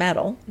painted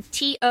metal.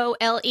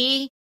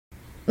 TOLE.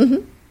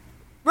 Mm-hmm.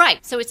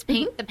 Right. So it's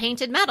the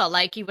painted metal,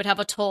 like you would have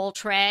a Toll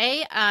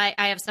tray. I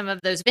have some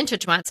of those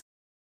vintage ones.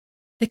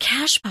 The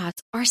cash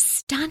pots are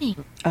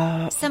stunning.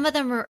 Some of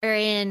them are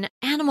in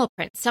animal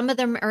print. Some of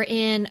them are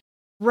in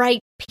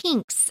bright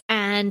pinks,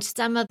 and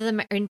some of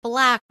them are in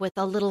black with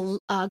a little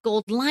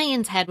gold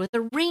lion's head with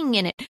a ring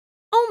in it.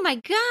 Oh my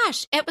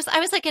gosh. I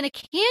was like in a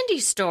candy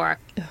store.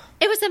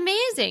 It was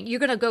amazing. You're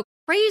going to go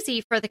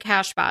crazy for the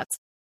cash pots.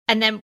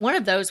 And then one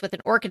of those with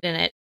an orchid in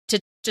it to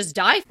just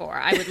die for.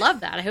 I would love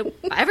that. I hope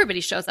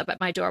everybody shows up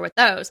at my door with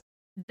those.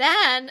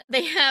 Then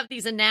they have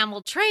these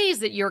enamel trays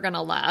that you're going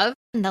to love.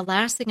 And the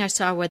last thing I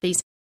saw were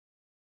these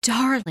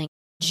darling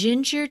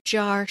ginger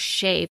jar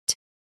shaped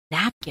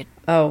napkins.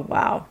 Oh,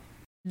 wow.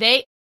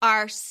 They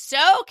are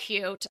so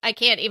cute. I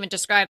can't even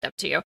describe them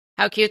to you,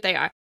 how cute they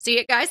are. So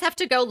you guys have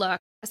to go look.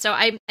 So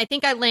I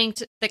think I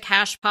linked the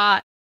cash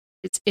pot.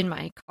 It's in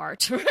my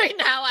cart right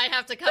now. I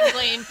have to come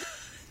clean.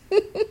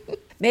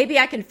 Maybe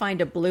I can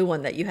find a blue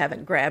one that you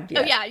haven't grabbed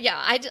yet. Oh yeah.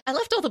 I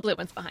left all the blue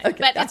ones behind, okay,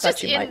 but it's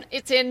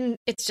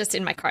just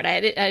in my cart. I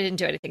didn't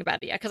do anything about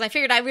it yet because I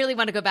figured I really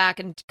want to go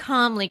back and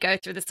calmly go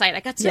through the site.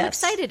 I got so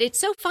excited. It's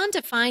so fun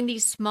to find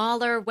these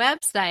smaller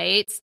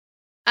websites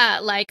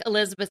like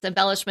Elizabeth's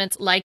Embellishments,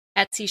 like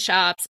Etsy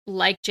shops,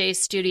 like Jay's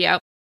Studio,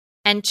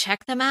 and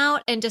check them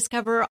out and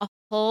discover a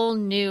whole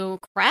new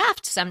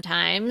craft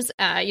sometimes,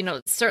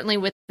 certainly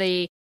with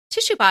the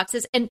tissue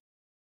boxes. And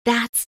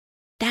that's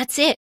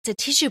it. It's a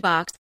tissue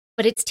box,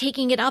 but it's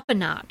taking it up a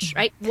notch,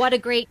 right? What a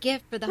great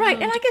gift for the home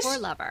decor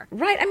lover.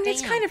 Right. I mean,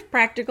 it's kind of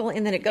practical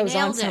in that it goes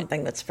on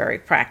something that's very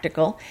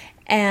practical.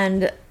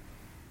 And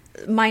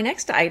my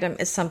next item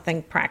is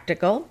something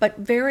practical, but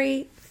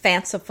very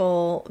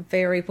fanciful,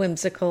 very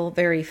whimsical,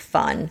 very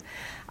fun.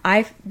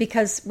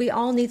 Because we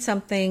all need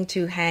something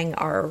to hang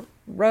our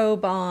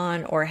robe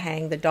on or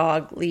hang the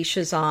dog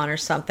leashes on or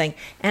something.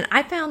 And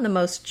I found the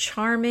most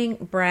charming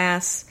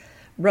brass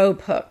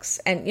robe hooks.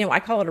 And, I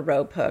call it a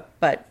robe hook,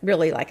 but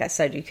really, like I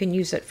said, you can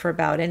use it for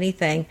about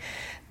anything.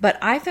 But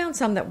I found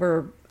some that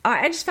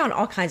I just found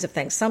all kinds of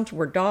things. Some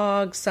were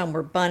dogs, some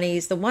were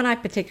bunnies. The one I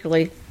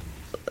particularly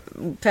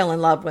fell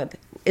in love with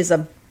is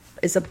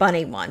a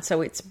bunny one. So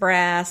it's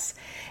brass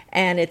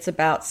and it's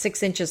about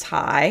 6 inches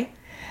high.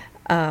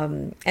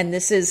 And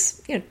this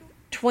is,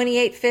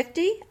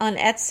 $28.50 on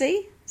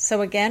Etsy.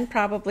 So again,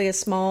 probably a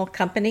small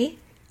company.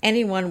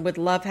 Anyone would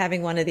love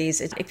having one of these.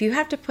 If you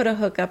have to put a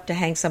hook up to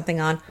hang something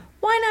on,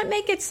 why not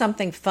make it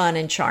something fun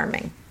and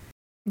charming?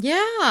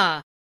 Yeah.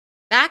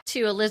 Back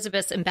to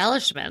Elizabeth's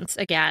embellishments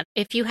again.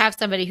 If you have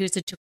somebody who's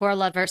a decor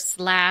lover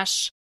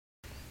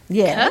 /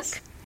 yes,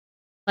 cook,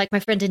 like my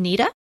friend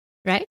Anita,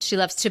 right? She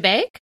loves to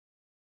bake.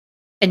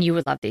 And you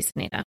would love these,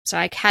 Anita. So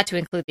I had to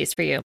include these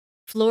for you.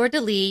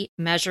 Fleur-de-lis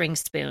measuring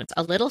spoons,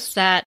 a little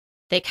set.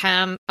 They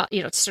come,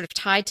 sort of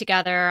tied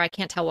together. I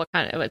can't tell what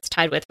kind of it's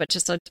tied with, but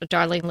just a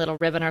darling little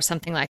ribbon or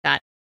something like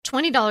that.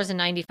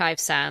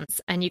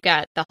 $20.95, and you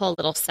get the whole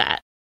little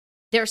set.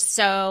 They're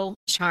so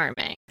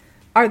charming.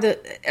 Are the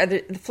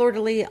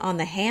fleur-de-lis on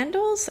the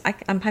handles?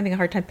 I'm having a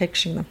hard time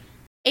picturing them.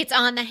 It's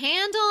on the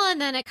handle,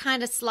 and then it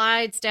kind of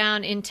slides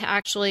down into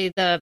actually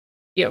the,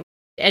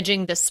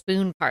 edging the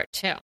spoon part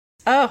too.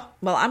 Oh,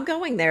 well, I'm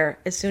going there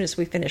as soon as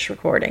we finish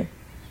recording.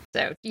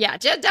 So, yeah,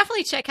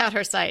 definitely check out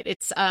her site.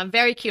 It's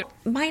very cute.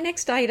 My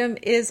next item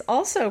is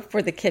also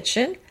for the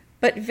kitchen,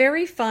 but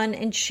very fun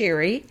and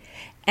cheery.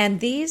 And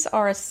these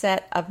are a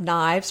set of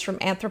knives from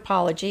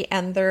Anthropologie,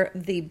 and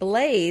the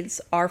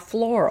blades are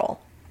floral.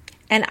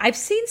 And I've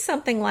seen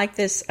something like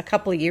this a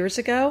couple of years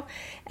ago,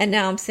 and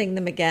now I'm seeing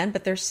them again,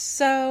 but they're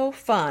so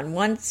fun.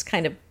 One's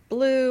kind of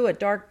blue, a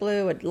dark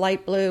blue, a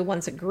light blue,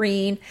 one's a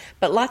green,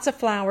 but lots of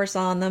flowers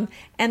on them.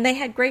 And they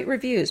had great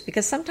reviews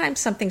because sometimes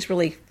something's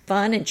really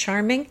fun and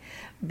charming,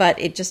 but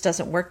it just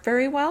doesn't work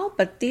very well.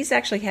 But these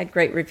actually had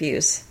great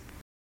reviews.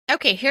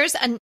 Okay, here's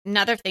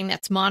another thing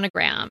that's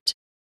monogrammed.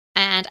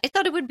 And I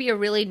thought it would be a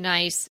really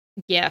nice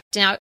gift.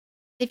 Now,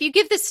 if you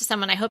give this to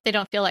someone, I hope they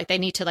don't feel like they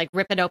need to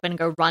rip it open and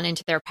go run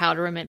into their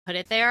powder room and put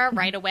it there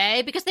right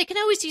away, because they can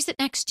always use it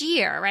next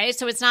year, right?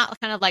 So it's not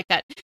kind of like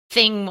that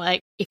thing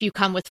like if you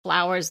come with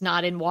flowers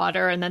not in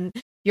water and then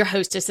your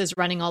hostess is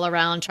running all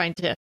around trying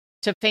to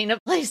paint a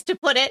place to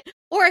put it.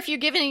 Or if you're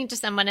giving it to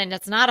someone and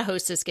it's not a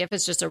hostess gift,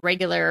 it's just a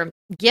regular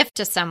gift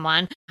to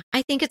someone,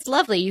 I think it's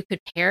lovely. You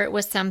could pair it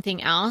with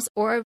something else,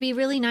 or it'd be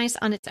really nice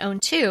on its own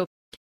too.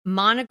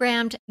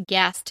 Monogrammed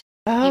guest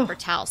paper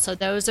towels. So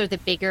those are the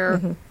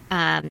bigger,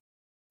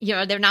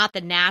 they're not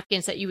the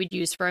napkins that you would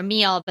use for a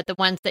meal, but the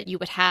ones that you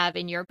would have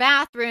in your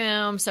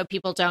bathroom so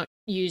people don't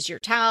use your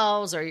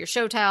towels or your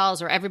show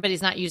towels, or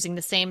everybody's not using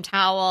the same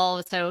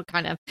towel. So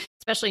kind of,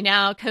 especially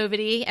now,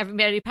 COVID-y,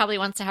 everybody probably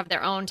wants to have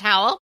their own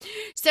towel.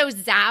 So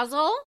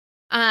Zazzle,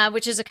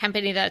 which is a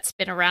company that's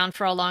been around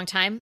for a long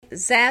time.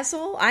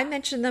 Zazzle, I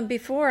mentioned them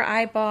before.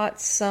 I bought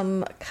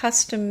some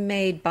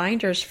custom-made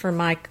binders for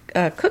my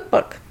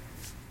cookbook,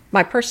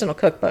 my personal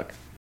cookbook.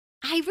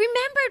 I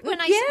remembered when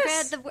I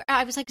read the word,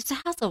 I was like,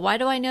 Zazzle, why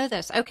do I know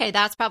this? Okay,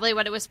 that's probably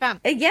what it was from.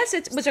 Yes,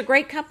 it was a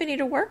great company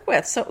to work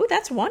with. So,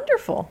 that's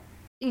wonderful.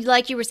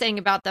 Like you were saying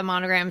about the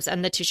monograms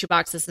and the tissue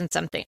boxes and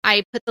something,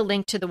 I put the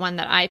link to the one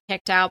that I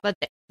picked out, but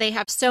they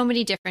have so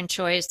many different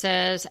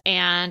choices,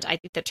 and I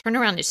think the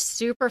turnaround is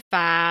super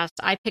fast.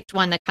 I picked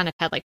one that kind of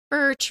had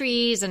fir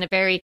trees and a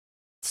very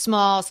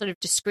small sort of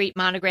discreet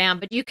monogram,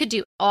 but you could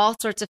do all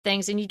sorts of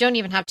things, and you don't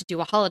even have to do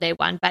a holiday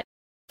one, but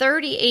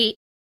 $38.80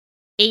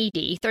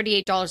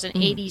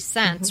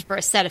 for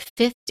a set of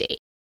 50.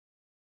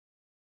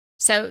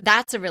 So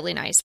that's a really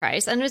nice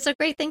price. And it's a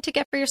great thing to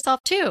get for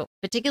yourself too,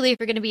 particularly if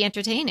you're going to be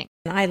entertaining.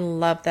 I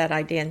love that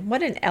idea. And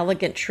what an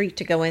elegant treat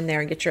to go in there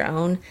and get your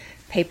own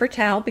paper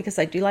towel, because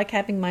I do like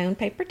having my own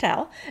paper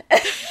towel.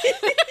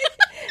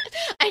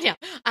 I know.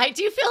 I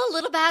do feel a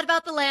little bad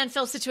about the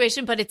landfill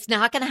situation, but it's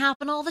not going to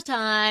happen all the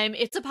time.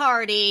 It's a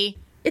party.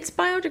 It's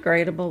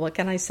biodegradable. What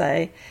can I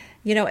say?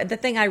 The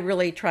thing I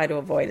really try to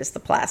avoid is the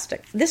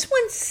plastic. This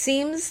one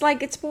seems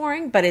like it's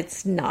boring, but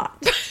it's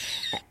not.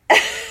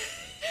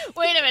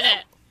 Wait a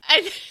minute.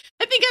 I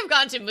think I've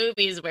gone to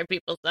movies where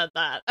people said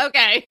that.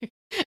 Okay.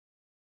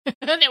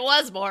 And it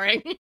was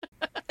boring.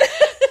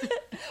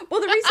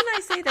 Well, the reason I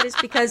say that is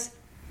because,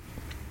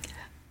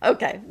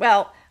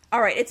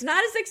 all right, it's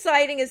not as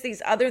exciting as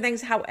these other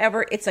things.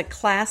 However, it's a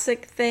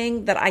classic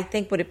thing that I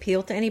think would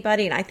appeal to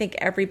anybody, and I think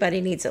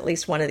everybody needs at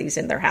least one of these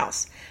in their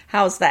house.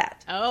 How's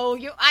that? Oh,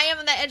 I am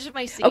on the edge of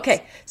my seat.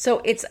 Okay,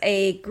 so it's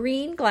a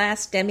green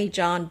glass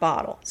demijohn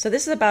bottle. So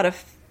this is about a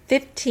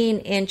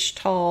 15-inch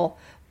tall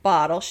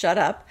bottle. Shut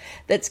up.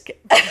 That's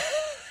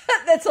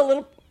a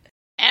little...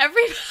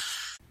 Wait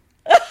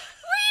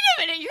a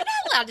minute, you're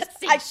not allowed to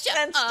sing. I Shut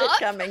sensed up. it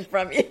coming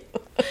from you.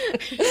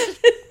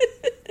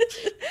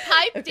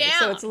 Pipe down,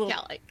 so it's a little,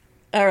 Kelly.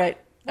 All right.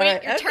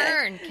 Wait your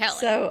turn, Kelly.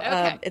 So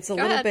Okay, it's a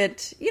go little ahead.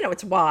 bit,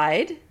 it's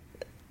wide.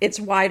 It's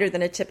wider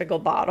than a typical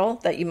bottle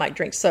that you might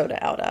drink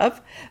soda out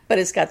of, but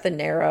it's got the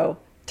narrow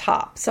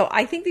top. So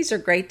I think these are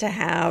great to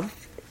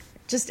have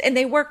and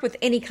they work with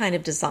any kind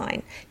of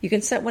design. You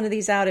can set one of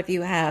these out if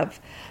you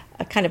have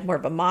a kind of more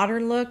of a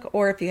modern look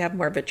or if you have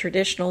more of a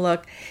traditional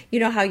look.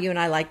 You know how you and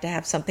I like to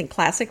have something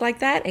classic like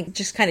that and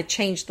just kind of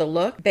change the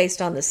look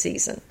based on the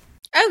season.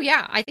 Oh,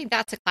 yeah. I think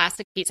that's a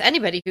classic piece.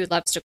 Anybody who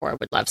loves decor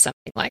would love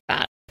something like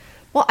that.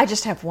 Well, I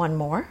just have one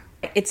more.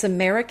 It's a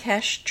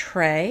Marrakesh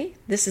tray.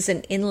 This is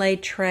an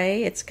inlaid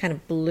tray. It's kind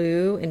of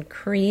blue and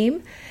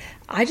cream.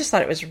 I just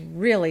thought it was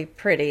really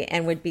pretty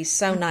and would be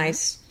so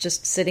nice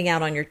just sitting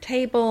out on your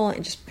table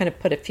and just kind of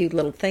put a few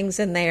little things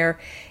in there.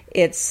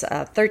 It's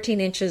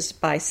 13 inches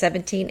by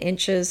 17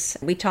 inches.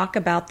 We talk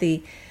about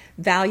the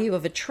value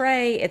of a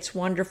tray. It's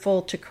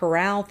wonderful to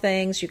corral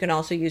things. You can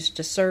also use it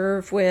to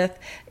serve with.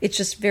 It's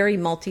just very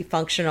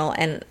multifunctional,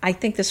 and I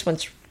think this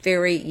one's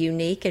very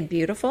unique and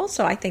beautiful.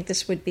 So I think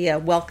this would be a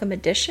welcome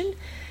addition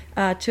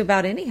to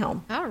about any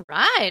home. All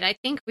right. I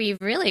think we've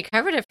really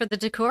covered it for the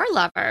decor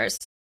lovers.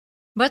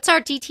 What's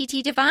our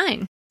DTT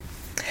Divine?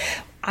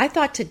 I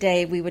thought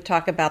today we would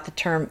talk about the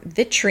term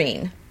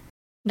vitrine.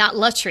 Not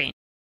latrine.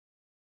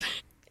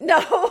 No.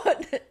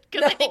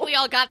 Because I think we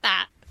all got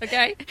that.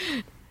 Okay.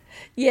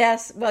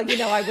 Yes. Well,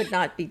 I would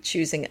not be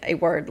choosing a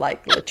word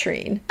like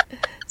latrine.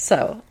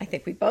 So I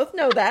think we both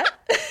know that.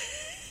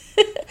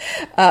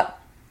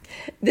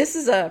 This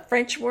is a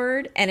French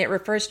word, and it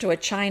refers to a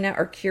china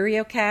or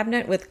curio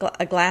cabinet with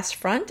a glass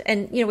front.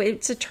 And,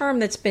 it's a term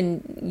that's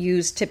been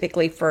used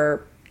typically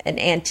for an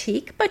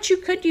antique, but you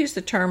could use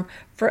the term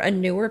for a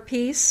newer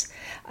piece.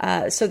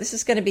 So this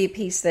is going to be a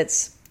piece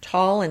that's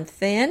tall and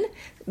thin,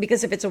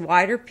 because if it's a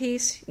wider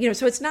piece,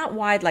 so it's not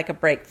wide like a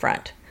break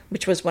front,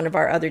 which was one of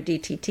our other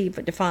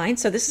DTT defined.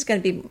 So this is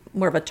going to be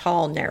more of a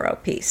tall, narrow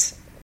piece.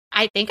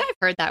 I think I've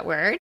heard that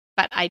word,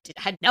 but I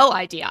had no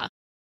idea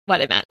what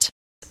it meant.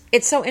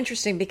 It's so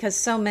interesting because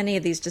so many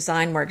of these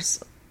design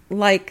words,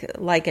 like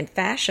in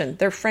fashion,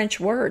 they're French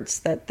words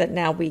that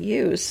now we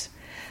use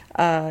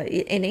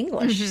in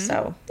English.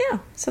 So, yeah.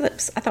 So I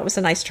thought was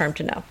a nice term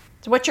to know.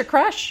 So what's your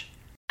crush?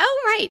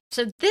 Oh, right.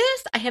 So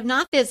this I have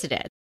not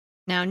visited.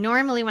 Now,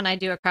 normally when I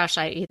do a crush,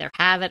 I either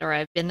have it or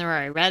I've been there or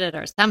I read it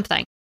or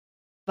something.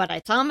 But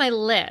it's on my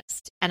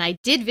list, and I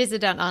did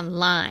visit it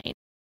online.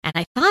 And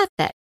I thought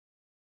that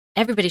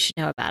everybody should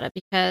know about it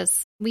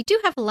because we do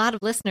have a lot of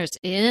listeners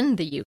in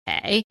the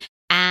UK,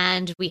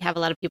 and we have a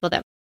lot of people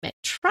that may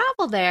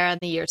travel there in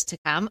the years to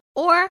come.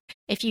 Or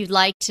if you'd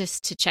like to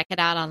check it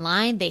out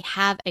online, they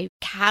have a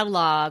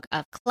catalog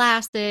of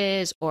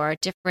classes or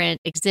different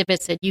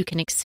exhibits that you can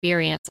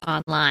experience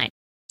online.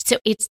 So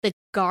it's the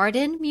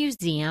Garden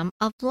Museum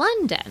of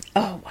London.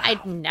 Oh, wow.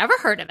 I'd never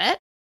heard of it.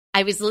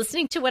 I was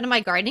listening to one of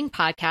my gardening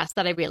podcasts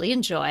that I really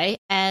enjoy,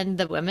 and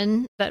the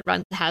woman that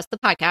has the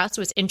podcast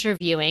was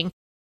interviewing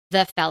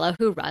the fellow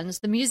who runs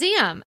the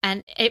museum.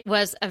 And it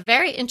was a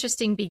very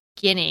interesting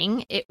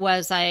beginning. It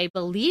was, I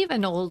believe,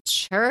 an old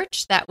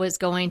church that was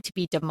going to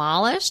be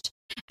demolished.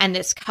 And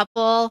this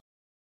couple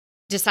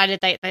decided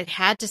that they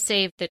had to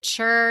save the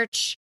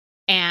church,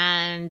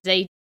 and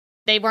they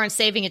weren't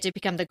saving it to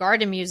become the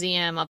Garden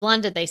Museum of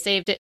London. They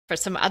saved it for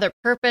some other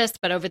purpose,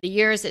 but over the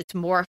years, it's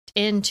morphed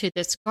into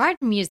this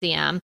garden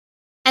museum.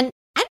 And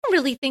I don't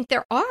really think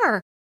there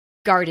are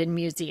garden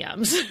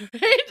museums,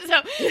 right?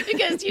 So,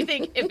 because you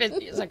think if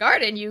it's a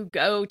garden, you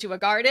go to a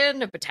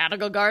garden, a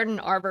botanical garden,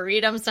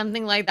 arboretum,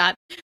 something like that.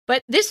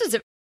 But this is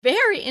a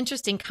very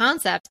interesting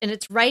concept, and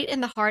it's right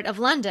in the heart of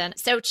London.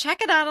 So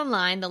check it out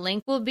online. The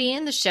link will be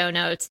in the show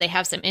notes. They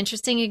have some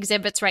interesting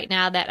exhibits right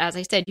now that, as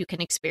I said, you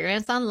can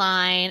experience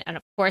online. And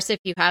of course, if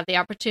you have the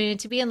opportunity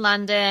to be in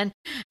London,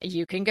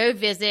 you can go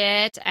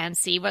visit and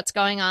see what's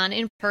going on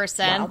in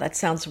person. Wow, that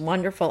sounds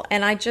wonderful.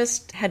 And I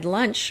just had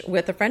lunch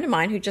with a friend of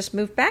mine who just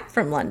moved back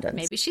from London.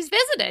 Maybe she's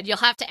visited. You'll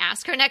have to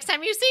ask her next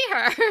time you see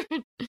her.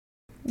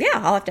 Yeah,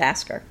 I'll have to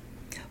ask her.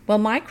 Well,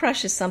 my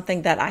crush is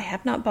something that I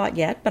have not bought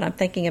yet, but I'm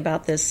thinking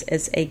about this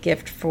as a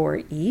gift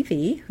for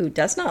Evie, who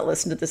does not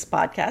listen to this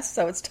podcast.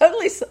 So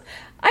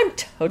I'm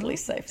totally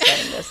safe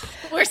saying this.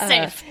 We're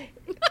safe.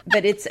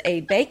 But it's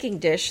a baking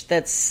dish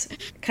that's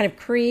kind of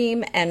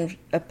cream and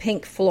a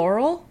pink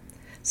floral.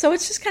 So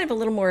it's just kind of a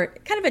little more,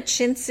 kind of a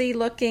chintzy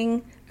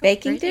looking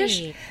baking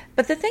dish.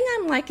 But the thing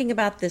I'm liking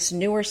about this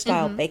newer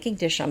style baking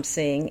dish I'm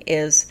seeing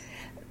is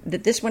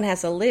that this one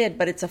has a lid,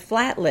 but it's a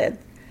flat lid.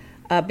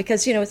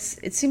 Because,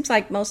 it seems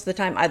like most of the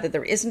time either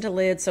there isn't a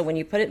lid, so when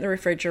you put it in the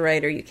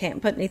refrigerator, you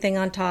can't put anything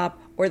on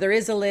top, or there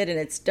is a lid and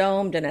it's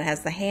domed and it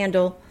has the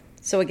handle.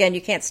 So again,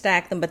 you can't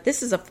stack them, but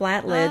this is a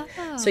flat lid,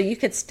 so you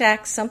could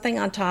stack something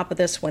on top of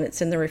this when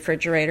it's in the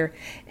refrigerator.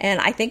 And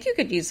I think you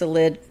could use a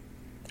lid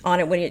on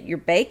it when you're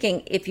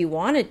baking if you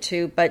wanted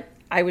to, but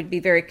I would be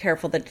very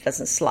careful that it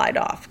doesn't slide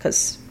off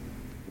because,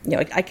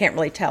 I can't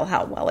really tell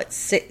how well it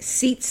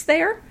seats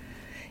there.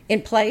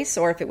 in place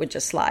or if it would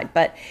just slide.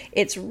 But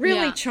it's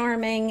really Yeah.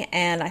 charming,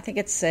 and I think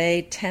it's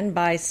a 10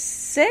 by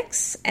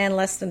 6 and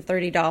less than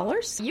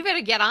 $30. You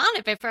better get on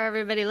it before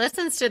everybody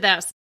listens to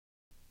this.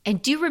 And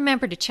do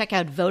remember to check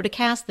out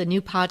Vodacast, the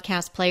new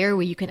podcast player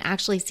where you can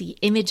actually see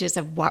images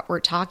of what we're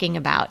talking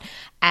about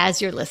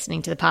as you're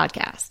listening to the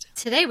podcast.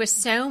 Today was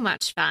so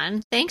much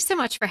fun. Thanks so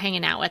much for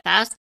hanging out with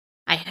us.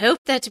 I hope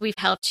that we've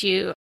helped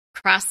you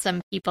cross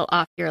some people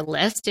off your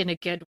list in a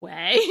good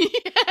way.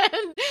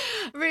 And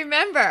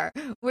remember,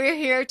 we're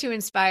here to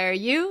inspire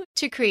you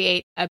to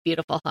create a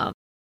beautiful home.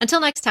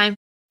 Until next time.